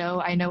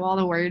pre-show, I know all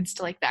the words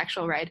to like the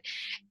actual ride,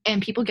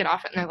 and people get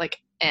off it and they're like,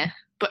 eh.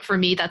 But for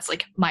me, that's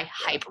like my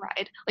hype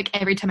ride. Like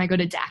every time I go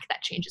to DAC,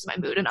 that changes my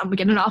mood, and I'm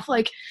getting off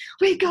like,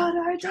 we got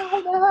our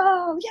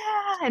Dino,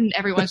 yeah! And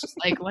everyone's just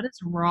like, what is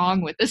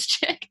wrong with this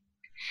chick?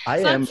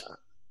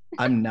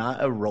 I'm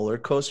not a roller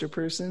coaster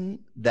person.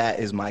 That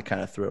is my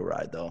kind of thrill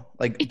ride, though.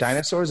 Like It's-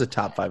 Dinosaur is a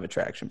top 5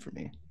 attraction for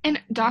me. And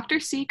Dr.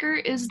 Seeker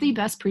is the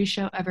best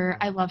pre-show ever.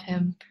 I love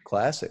him.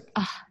 Classic.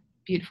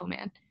 Beautiful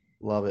man.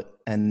 Love it.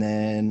 And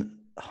then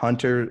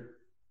Hunter,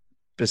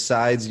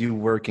 besides you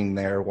working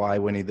there, why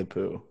Winnie the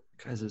Pooh?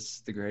 Because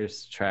it's the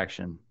greatest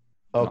attraction.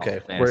 Okay,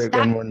 Oh,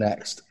 we're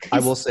next.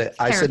 I will say,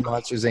 I said terrible.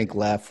 Monsters Inc.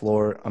 laugh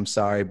floor. I'm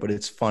sorry, but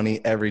it's funny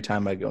every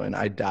time I go in.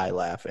 I die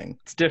laughing.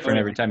 It's different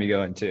every time you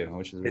go in too,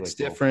 which is really It's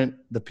cool. different.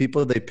 The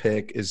people they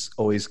pick is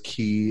always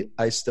key.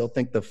 I still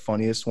think the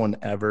funniest one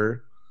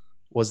ever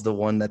was the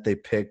one that they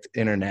picked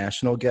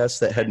international guests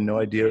that had no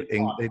idea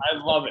English. I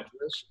love it.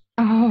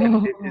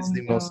 Oh, It is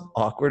the most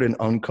awkward and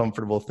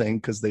uncomfortable thing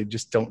because they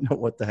just don't know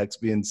what the heck's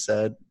being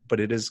said, but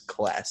it is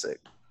classic.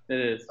 It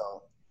is.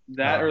 So,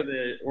 That or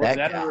that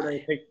that or guy. they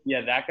pick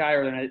that guy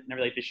or they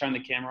never like they shine the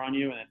camera on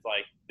you and it's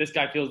like this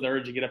guy feels the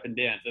urge to get up and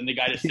dance and the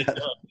guy just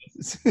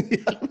sits Yeah.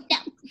 there. Yeah.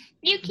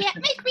 you can't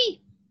make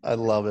me. I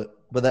love it,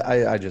 but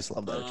I just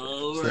love that. attraction.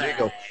 So there you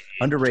go.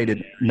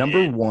 Underrated.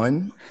 Number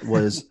 1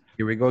 was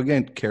here we go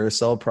again.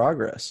 Carousel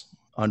Progress.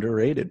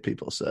 Underrated.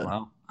 People said.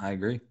 Wow, I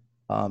agree.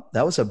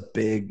 That was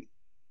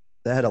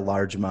that had a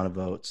large amount of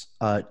votes.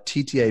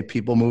 TTA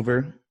People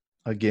Mover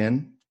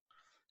again,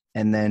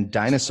 and then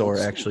Dinosaur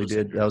actually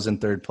did. That was in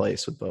 3rd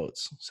place with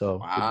votes. So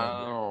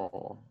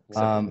Wow.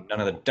 Um, None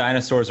of the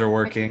dinosaurs are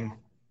working.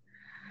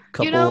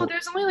 couple. You know,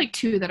 there's only like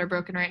 2 that are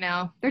broken right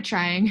now. They're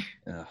trying.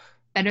 Ugh.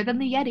 Better than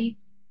the Yeti.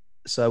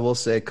 So I will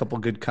say a couple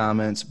good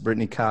comments.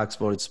 Brittany Cox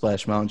voted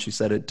Splash Mountain. She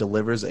said it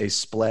delivers a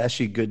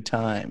splashy good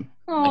time.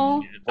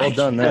 Oh, Well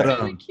done there.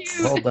 that's really cute.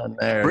 Well done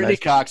there. Brittany Nice.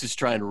 Cox is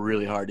trying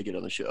really hard to get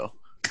on the show.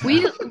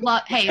 We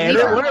love. Hey, And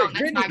leave it her worked. alone. That's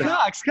Brittany not good.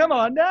 Cox, come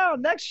on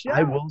down. Next show.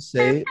 I will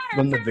say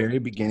from the very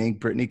beginning,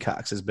 Brittany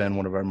Cox has been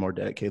one of our more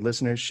dedicated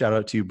listeners. Shout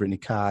out to you, Brittany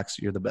Cox.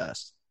 You're the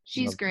best.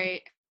 She's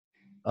great.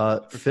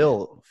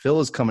 Phil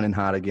is coming in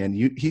hot again.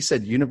 He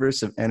said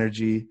Universe of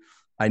Energy.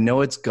 I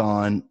know it's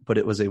gone, but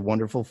it was a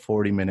wonderful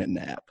 40-minute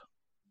nap.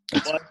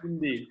 Was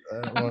indeed.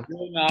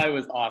 Bill Nye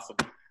was awesome.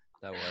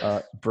 That was.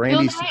 Bill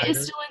Brandy Nye Snyder.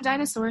 is still in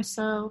Dinosaur,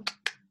 so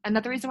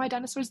another reason why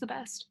Dinosaur's the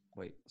best.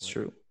 Wait. It's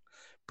true.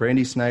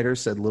 Brandy Snyder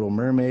said Little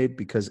Mermaid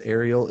because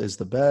Ariel is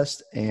the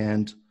best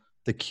and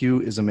the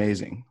queue is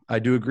amazing. I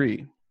do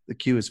agree. The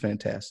queue is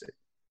fantastic.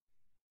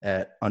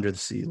 at Under the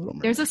Sea Little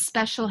Mermaid. There's a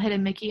special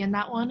hidden Mickey in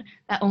that one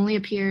that only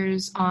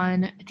appears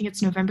on, I think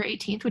it's November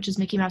 18th, which is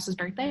Mickey Mouse's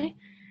birthday.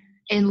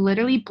 And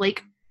literally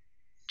Blake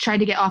tried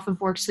to get off of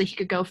work so that he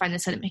could go find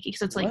this hidden Mickey.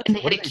 So it's like, and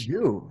they What hit do they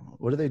do?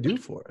 What do they do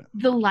for it?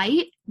 the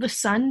light, the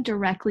sun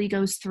directly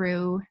goes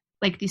through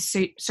like these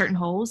certain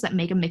holes that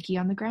make a Mickey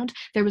on the ground.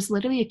 There was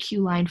literally a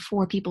queue line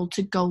for people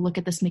to go look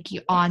at this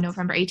Mickey on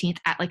November 18th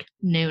at like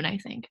noon, I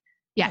think.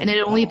 Yeah, and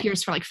it only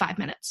appears for like 5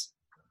 minutes.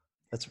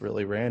 That's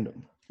really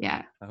random.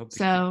 Yeah, I hope the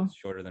So- queue is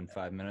shorter than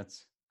 5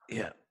 minutes.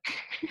 Yeah.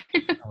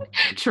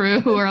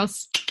 true, or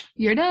else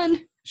you're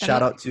done.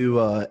 Shout out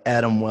to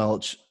Adam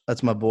Welch.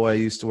 That's my boy. I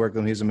used to work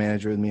with him. He was a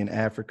manager with me in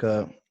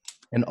Africa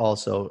and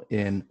also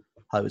in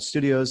Hollywood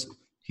Studios.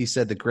 He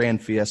said the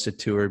Grand Fiesta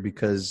tour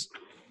because,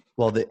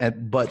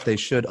 but they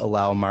should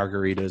allow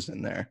margaritas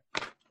in there.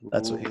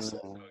 That's what he said.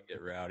 Go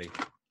get rowdy.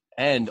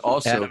 And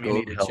also Adam, you go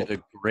need to help.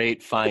 the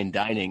great fine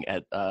dining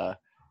at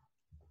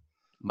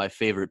my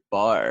favorite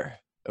bar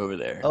over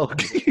there. Oh,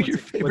 your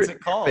What's it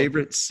called?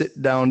 favorite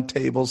sit-down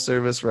table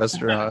service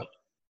restaurant,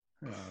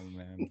 Oh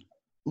man.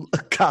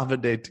 Cava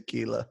de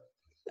Tequila.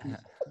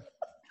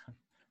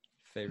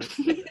 Favorite.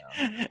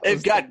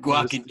 They've got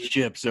guac and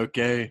chips,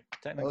 okay?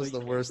 That was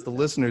the worst. The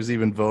listeners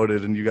even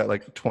voted, and you got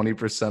like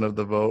 20% of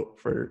the vote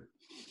for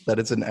that.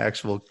 It's an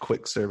actual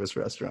quick service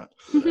restaurant.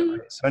 So,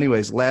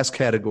 anyways, last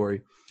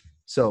category.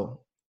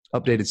 So,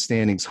 updated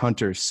standings: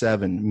 Hunter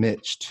 7,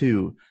 Mitch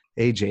 2,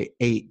 AJ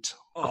 8,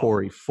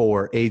 Corey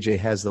 4. AJ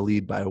has the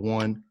lead by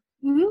 1.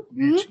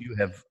 Mitch, you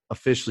have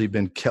officially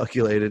been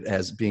calculated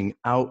as being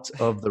out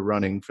of the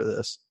running for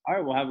this. All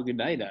right, well, have a good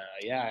night.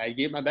 Yeah, I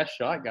gave my best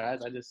shot, guys.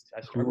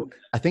 I struggled.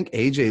 I think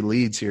AJ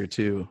leads here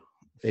too.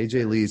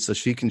 AJ leads, so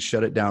she can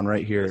shut it down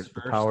right here. Who's The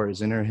first? power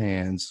is in her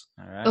hands.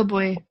 All right. Oh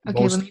boy.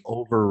 Okay, Most let me.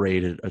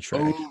 overrated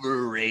attraction.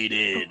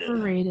 Overrated.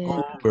 Overrated.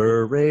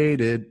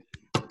 Overrated.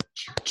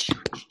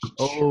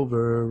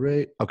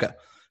 Overrated. Okay,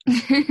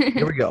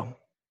 here we go.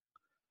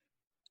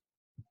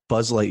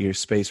 Buzz Lightyear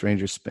Space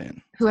Ranger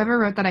spin. Whoever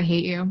wrote that, I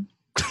hate you.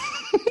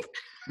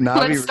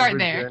 Navi Let's start River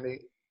there. Journey,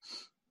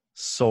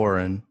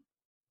 Soarin',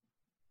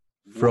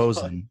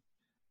 Frozen,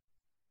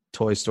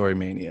 Toy Story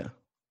Mania.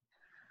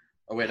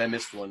 Oh, wait, I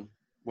missed one.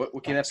 What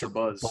came after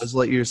Buzz? Buzz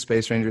Lightyear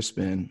Space Ranger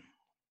spin,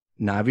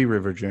 Navi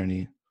River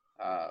Journey,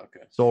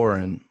 Okay.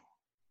 Soarin',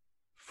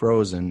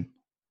 Frozen,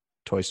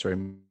 Toy Story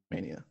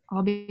Mania.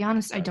 I'll be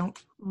honest, I don't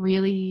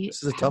really.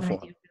 This is a have tough an one.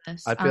 idea with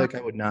this. I feel like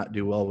I would not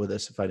do well with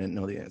this if I didn't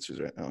know the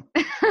answers right now.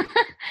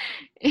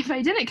 If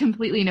I didn't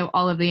completely know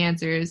all of the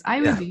answers, I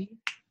would Yeah. be.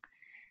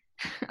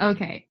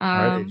 Okay. All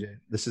right, AJ,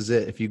 this is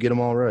it. If you get them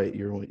all right,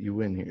 you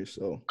win here.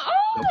 So Oh,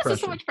 No this is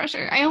so pressure. much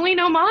pressure. I only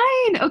know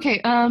mine.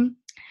 Okay. I'm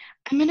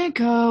gonna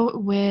go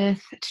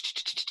with.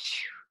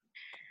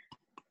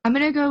 I'm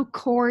gonna go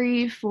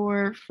Corey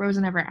for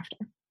Frozen Ever After.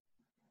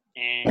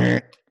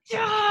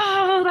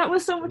 Oh, that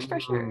was so much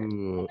pressure.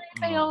 Ooh.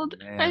 I failed.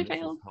 man, I this is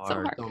failed so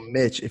hard. hard. So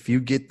Mitch, if you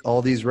get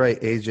all these right,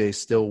 AJ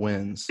still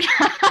wins.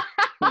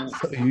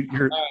 So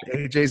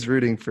AJ's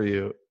rooting for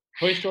you.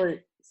 Toy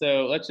Story.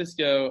 So let's just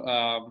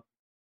go.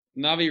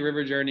 Navi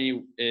River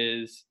Journey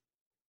is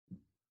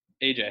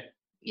AJ.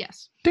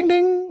 Yes. Ding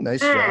ding.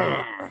 Nice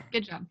job.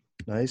 Good job.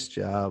 Nice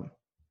job.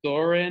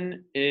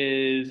 Soren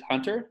is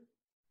Hunter.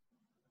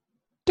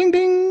 Ding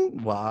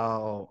ding.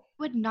 Wow.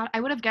 I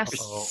would have guessed.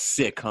 Uh-oh.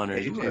 Sick, Hunter.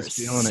 You are AJ's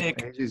feeling sick.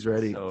 it. AJ's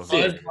ready. So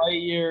Buzz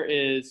Lightyear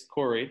is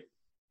Corey.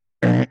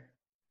 Damn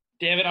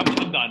it, I'm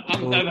done.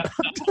 I'm done.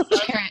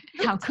 Garrett,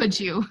 how could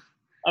you?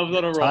 I was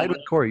on a roll. Tied with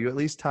Corey. You at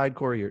least tied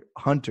Corey.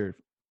 Hunter.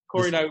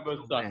 Corey and This I would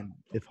both suck. win.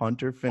 If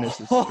Hunter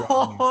finishes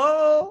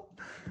strong.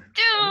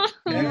 Yeah.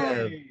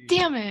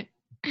 Damn it.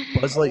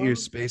 Buzz Lightyear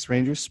Space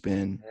Ranger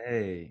spin.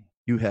 Hey,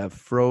 You have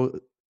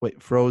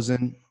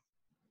Frozen,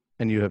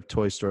 and you have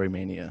Toy Story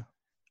Mania.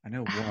 I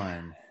know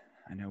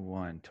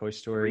one. Toy 3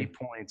 Story.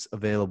 points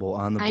available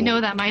on the board. I know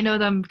them. I know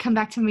them. Come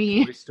back to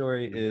me. Toy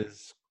Story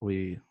is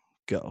We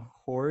go.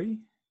 Corey.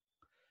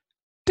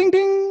 Ding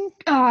ding.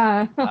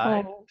 Tied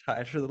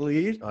for the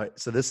lead. All right,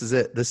 so this is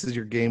it. This is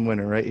your game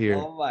winner right here.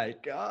 Oh my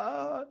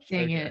gosh!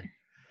 Dang Okay. it.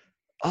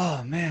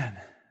 Oh man.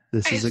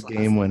 This I is a just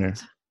game lost winner.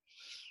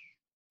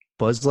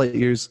 Buzz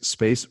Lightyear's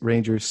Space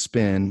Ranger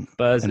spin.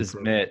 Buzz And is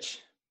Frozen. Mitch.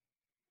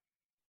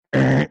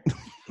 Oh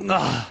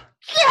Ah,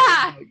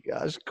 Yeah. my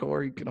gosh,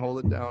 Corey can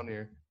hold it down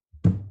here.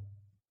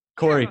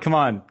 Corey, come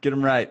on, get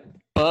him right.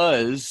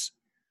 Buzz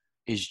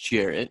is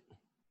Jarrett.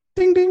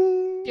 Ding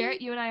ding.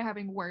 Garrett, you and I are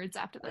having words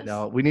after this. I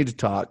know we need to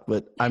talk,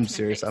 but I'm It's my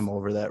serious. face. I'm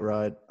over that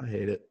ride. I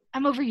hate it.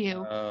 I'm over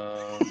you.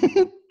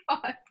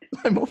 God,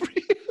 I'm over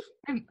you.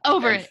 I'm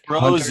over it.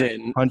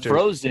 Frozen. Hunter,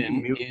 Frozen can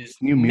you mute, is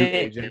can you mute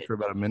Mitch. AJ for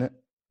about a minute?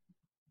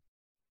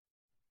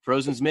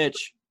 Frozen's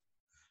Mitch.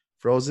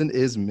 Frozen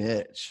is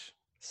Mitch.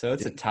 So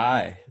it's a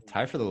tie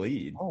for the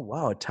lead. Oh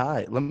wow, a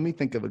tie. Let me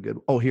think of a good.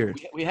 Oh, here.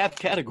 We have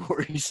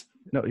categories.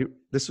 No,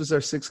 this was our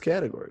 6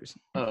 categories.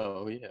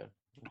 Oh, yeah.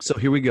 So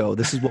here we go.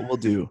 This is what we'll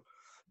do.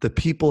 The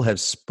people have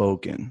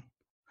spoken.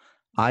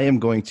 I am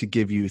going to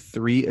give you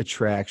 3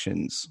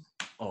 attractions.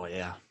 Oh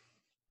yeah.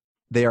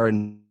 They are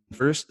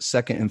first,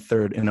 second, and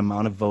third in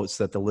amount of votes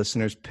that the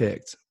listeners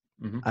picked,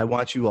 I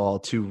want you all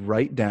to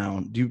write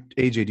down.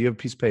 AJ, do you have a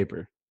piece of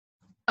paper?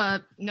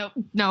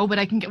 No, but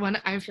I can get one.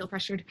 I feel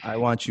pressured. I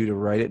want you to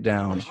write it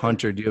down.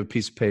 Hunter, do you have a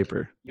piece of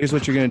paper? Here's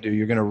what you're going to do.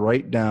 You're going to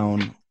write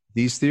down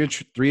these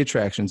three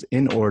attractions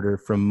in order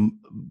from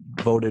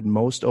voted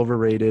most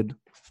overrated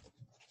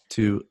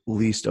to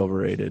least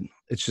overrated.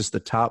 It's just the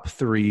top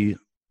 3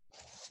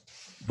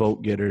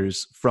 vote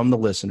getters from the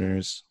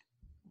listeners.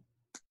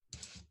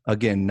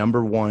 Again,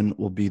 number 1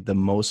 will be the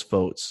most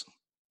votes.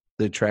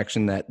 The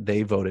attraction that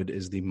they voted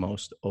is the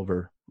most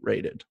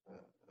overrated.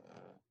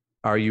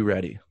 Are you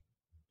ready?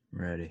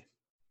 Ready.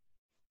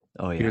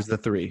 Oh, yeah. Here's the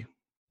 3.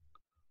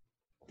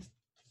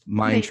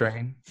 Mine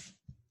Train,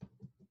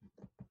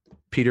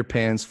 Peter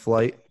Pan's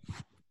Flight,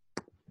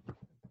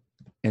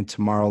 and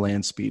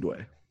Tomorrowland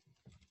Speedway.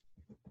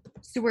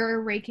 So we're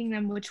ranking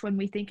them which one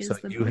we think is So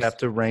the you most. have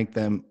to rank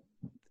them.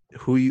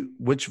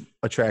 Which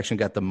attraction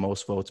got the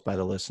most votes by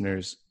the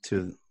listeners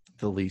to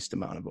the least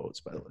amount of votes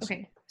by the listeners?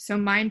 Okay, so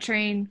Mine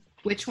Train,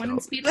 which one in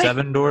Speedway?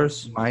 7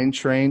 Doors. Mine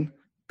Train,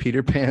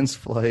 Peter Pan's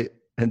Flight,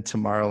 and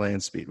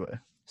Tomorrowland Speedway.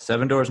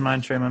 7 Doors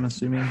Mine Train, I'm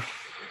assuming.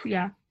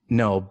 Yeah.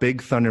 No,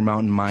 Big Thunder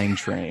Mountain Mine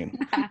Train.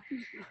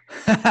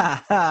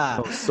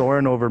 Oh,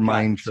 soaring over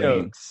Mine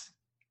Train. Jokes.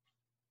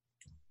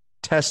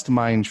 Test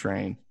Mine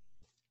Train.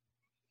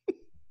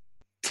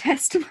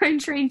 Test Mine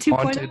Train 2.0.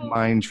 Haunted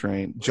Mine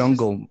Train.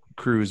 Jungle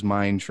Cruise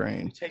Mine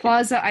Train.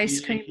 Plaza Ice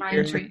Cream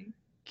Mine Train.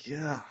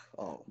 Yeah.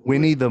 Oh,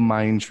 Winnie the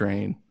Mine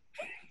Train.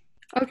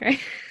 Okay.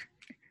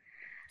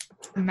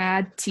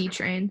 Mad Tea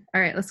Train. All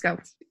right, let's go.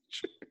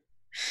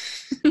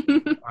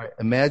 All right.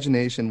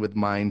 Imagination with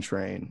Mine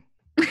Train.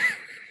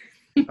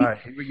 All right,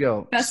 here we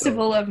go.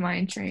 Festival of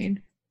Mine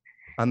Train.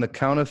 On the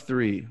count of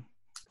 3,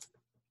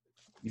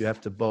 you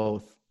have to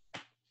both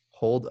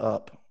hold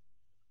up,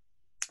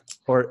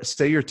 or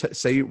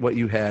say what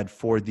you had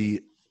for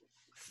the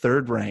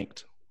third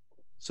ranked.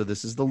 So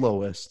this is the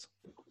lowest.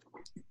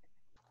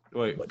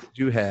 Wait, What did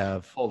you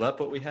have? hold up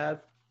what we had?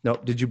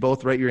 Nope. Did you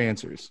both write your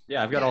answers?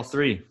 Yeah, I've got all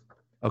 3.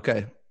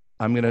 Okay.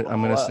 I'm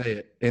gonna say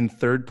it. In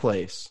third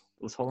place.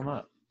 Let's hold them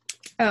up.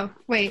 Oh,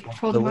 wait.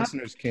 Hold The them up.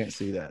 listeners can't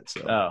see that.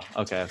 So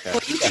Oh, okay. Well,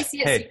 you can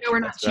see it, so Hey, you know we're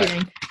not that's right.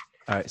 cheating.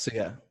 all right. So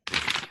yeah.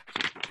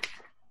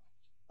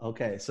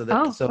 Okay. So Okay.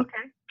 all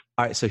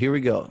right. So here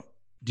we go.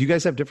 Do you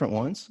guys have different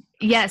ones?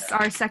 Yes,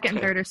 our second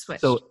and third are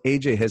switched. So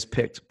AJ has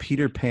picked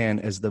Peter Pan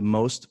as the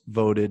most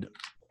voted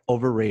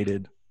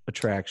overrated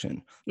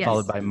attraction, Yes.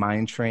 followed by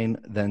Mine Train,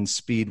 then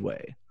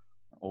Speedway.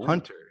 Oh.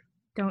 Hunter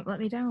Don't let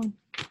me down.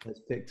 has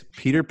picked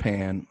Peter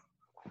Pan,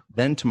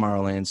 then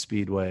Tomorrowland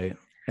Speedway,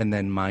 and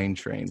then Mine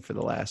Train for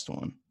the last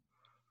one.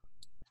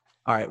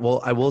 All right.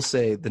 Well, I will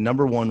say the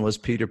number 1 was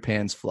Peter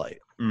Pan's Flight.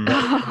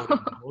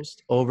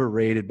 Most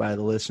overrated by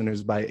the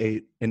listeners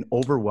by an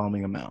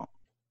overwhelming amount.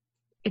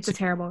 It's a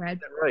terrible ride.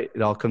 Right.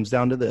 It all comes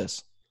down to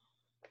this.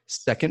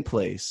 Second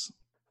place,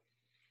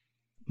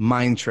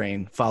 Mine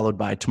Train, followed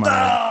by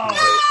Tomorrowland.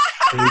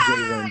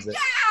 AJ wins it.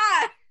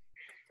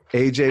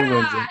 AJ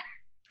wins it.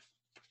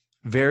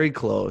 Very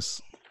close.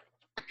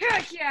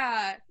 Heck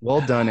yeah!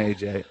 Well done,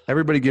 AJ.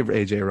 Everybody give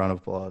AJ a round of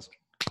applause.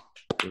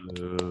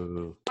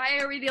 Ooh. Why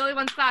are we the only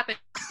ones clapping?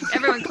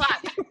 Everyone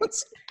clap.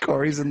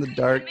 Corey's in the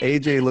dark.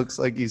 AJ looks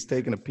like he's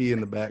taking a pee in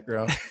the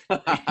background. Who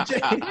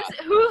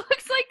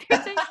looks like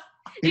they're saying,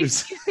 He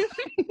was-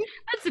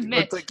 That's a Looked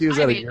Mitch. like he was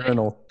I at a made it.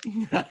 urinal.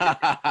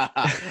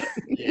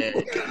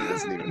 Yeah. He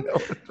doesn't even know.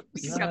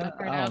 We just got that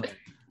part out.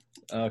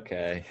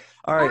 Okay.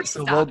 All right,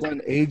 so well Stop.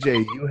 done,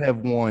 AJ. You have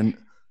won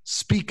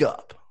Speak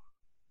Up,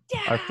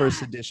 Yeah. our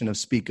first edition of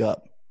Speak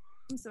Up.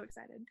 I'm so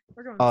excited.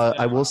 We're going.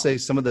 I will say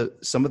some of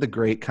the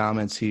great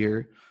comments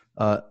here.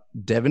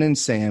 Devin and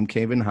Sam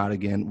came in hot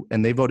again,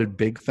 and they voted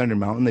Big Thunder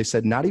Mountain. They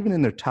said not even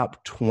in their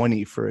top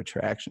 20 for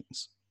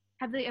attractions.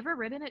 Have they ever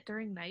ridden it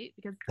during night?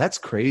 Because That's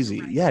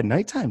crazy. Yeah,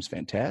 nighttime's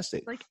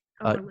fantastic. like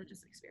a Uh,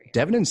 religious experience.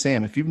 Devin and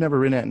Sam, if you've never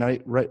ridden at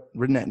night,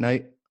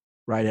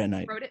 ride at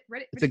night. Rode it.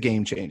 It's a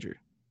game changer.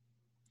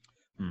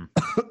 Hmm.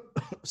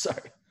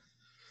 Sorry.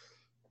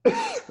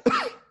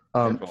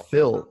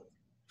 Careful.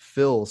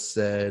 Phil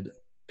said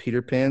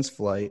Peter Pan's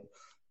Flight.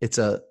 It's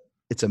a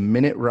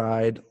minute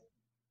ride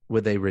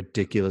with a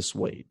ridiculous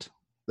wait.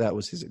 That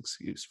was his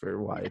excuse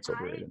for why it's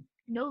overrated.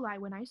 No lie,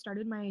 when I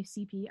started my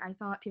CP, I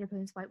thought Peter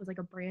Pan's Flight was like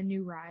a brand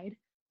new ride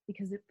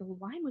because the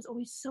line was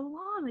always so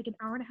long, like an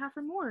hour and a half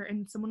or more.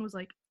 And someone was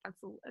like, "That's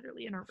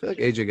literally an hour." I feel like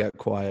AJ got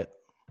quiet.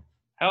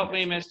 Help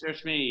me, Mr.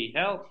 Smee.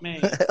 Help me.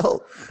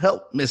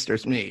 help, Mr.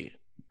 Smee.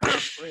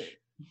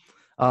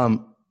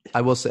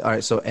 I will say, all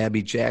right, so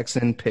Abby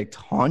Jackson picked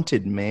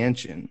Haunted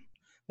Mansion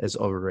as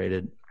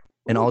overrated.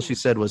 And all she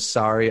said was,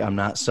 sorry, I'm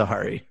not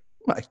sorry.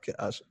 My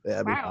gosh,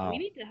 Abby. Wow, we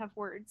need to have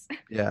words.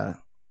 Yeah.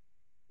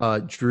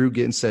 Drew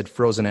Gittin said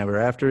Frozen Ever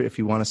After. If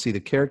you want to see the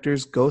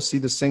characters, go see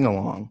the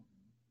sing-along.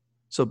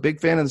 So big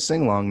fan of the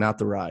sing-along, not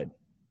the ride.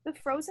 The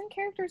Frozen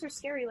characters are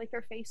scary. Like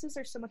their faces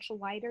are so much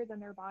lighter than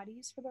their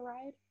bodies for the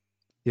ride.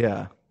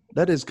 Yeah,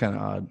 that is kind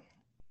of odd.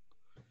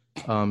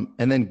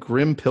 And then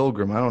Grim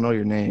Pilgrim, I don't know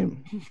your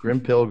name. Grim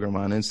Pilgrim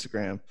on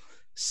Instagram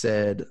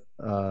said,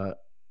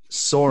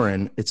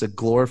 Soren, it's a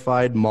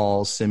glorified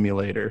mall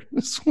simulator.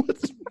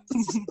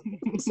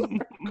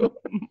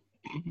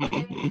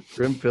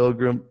 Grim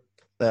Pilgrim.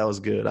 That was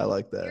good. I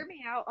like that. Hear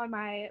me out on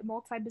my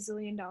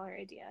multi-bazillion-dollar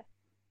idea.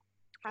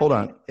 Hold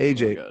on.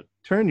 AJ, God.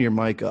 turn your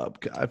mic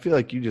up. I feel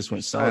like you just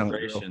went silent.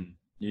 Girl. Celebration.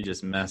 You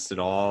just messed it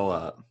all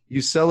up.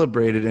 You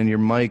celebrated and your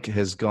mic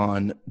has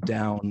gone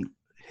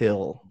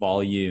downhill.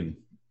 Volume.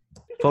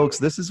 Folks,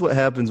 this is what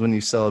happens when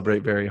you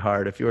celebrate very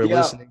hard. If you are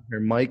listening, your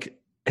mic,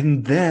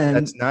 And then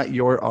that's not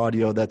your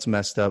audio that's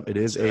messed up. It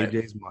is Right.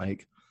 AJ's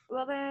mic.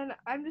 Well, then,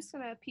 I'm just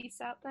going to peace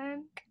out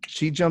then.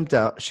 She jumped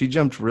out. She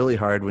jumped really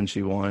hard when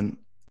she won.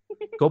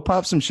 Go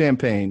pop some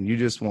champagne. You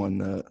just won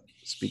the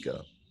Speak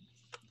Up.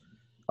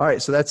 All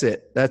right, so that's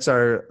it. That's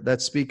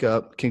Speak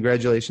Up.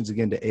 Congratulations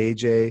again to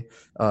AJ.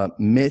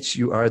 Mitch,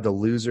 you are the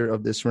loser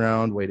of this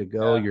round. Way to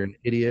go. Yeah. You're an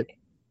idiot.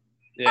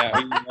 Yeah,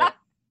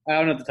 I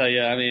don't know what to tell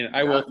you. I mean,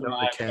 I will Not on the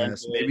thrive cast.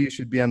 eventually. Maybe you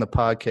should be on the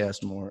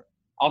podcast more.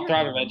 I'll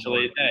thrive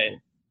eventually. Hey,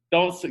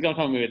 don't come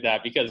at me with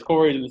that because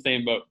Corey's in the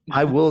same boat.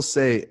 I will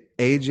say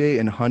AJ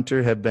and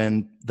Hunter have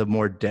been the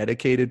more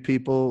dedicated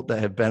people that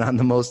have been on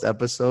the most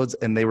episodes,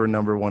 and they were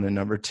number 1 and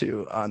number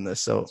 2 on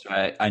this. So that's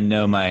right. I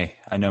know my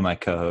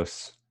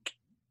co-hosts.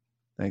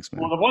 thanks,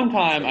 man. Well, the one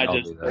time I I'll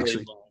just do that.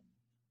 Actually-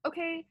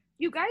 Okay,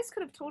 you guys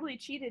could have totally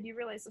cheated. You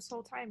realize this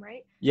whole time,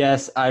 right?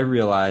 Yes, I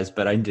realized,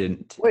 but I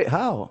didn't. Wait,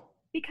 how?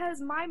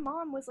 Because my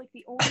mom was like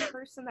the only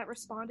person that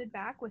responded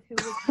back with who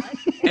was what.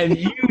 And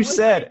you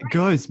said,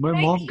 guys, my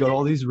Right. mom got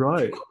all these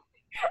right.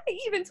 I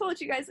even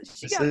told you guys that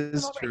she This got them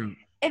is all right. true.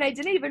 And I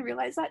didn't even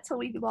realize that till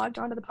we logged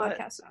onto the But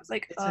podcast. And I was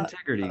like, It's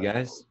integrity,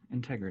 guys.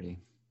 Integrity.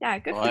 yeah,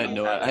 good Oh, for I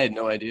you. had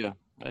no idea.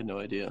 I had no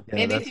idea. Yeah,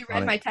 Maybe that's if you funny.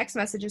 read my text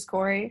messages,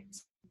 Corey,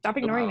 stop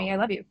ignoring me. I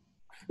love you.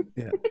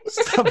 Yeah.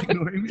 Stop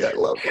ignoring me. I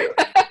love you.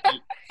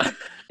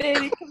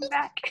 Baby, come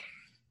back.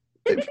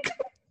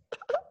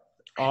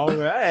 All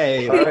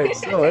right. All right.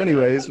 So,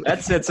 anyways,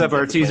 That sets up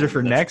our teaser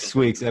for next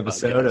week's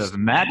episode of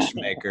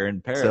Matchmaker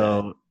in Paradise.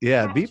 so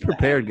yeah, be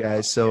prepared,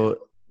 guys. So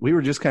we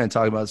were just kind of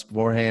talking about this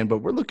beforehand, but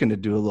we're looking to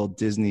do a little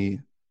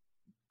Disney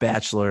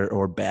Bachelor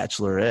or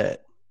Bachelorette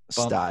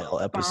style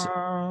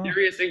episode.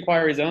 serious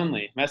inquiries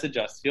only. Message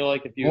us. Feel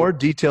like if More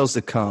details to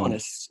I come.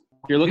 want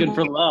you're looking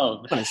for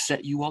love. to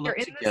set you all You're up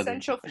in the together.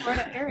 Central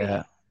Florida area.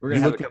 Yeah. We're You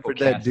gonna have a looking couple for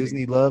that castings.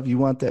 Disney love? You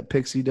want that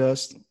pixie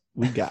dust?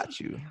 We got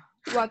you.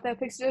 You want that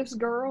Pixie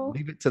girl?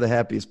 Leave it to the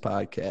happiest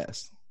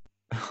podcast.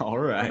 All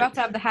We're right. about to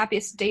have the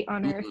happiest date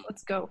on earth.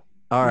 Let's go.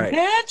 All right.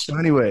 So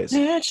anyways,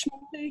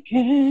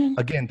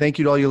 again, thank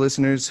you to all your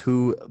listeners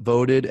who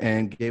voted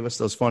and gave us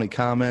those funny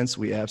comments.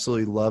 We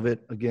absolutely love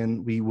it.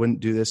 Again, we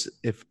wouldn't do this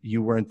if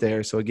you weren't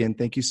there. So again,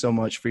 thank you so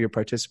much for your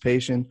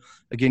participation.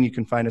 Again, you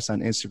can find us on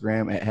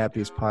Instagram at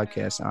Happiest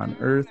Podcast on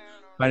Earth.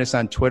 Find us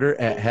on Twitter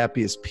at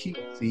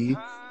HappiestPC.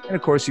 And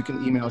of course, you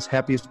can email us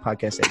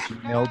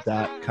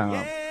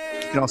happiestpodcast@gmail.com.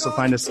 You can also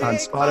find us on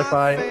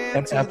Spotify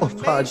and Apple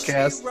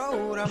Podcasts.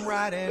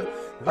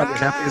 On the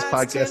Happiest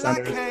Podcast on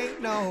Earth.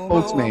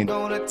 Boatsmain,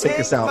 take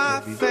us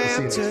out, baby. We'll see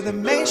you next To the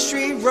week. main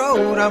street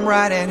road, I'm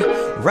riding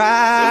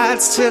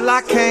rides till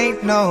I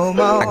can't no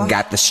more. I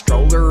got the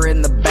stroller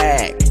in the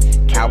back,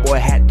 cowboy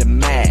hat to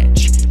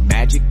match,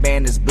 magic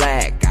band is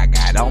black. I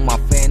got on my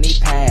fanny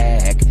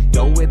pack,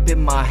 dough whip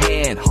in my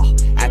hand,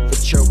 at the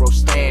churro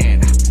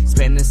stand,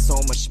 spending so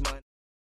much money.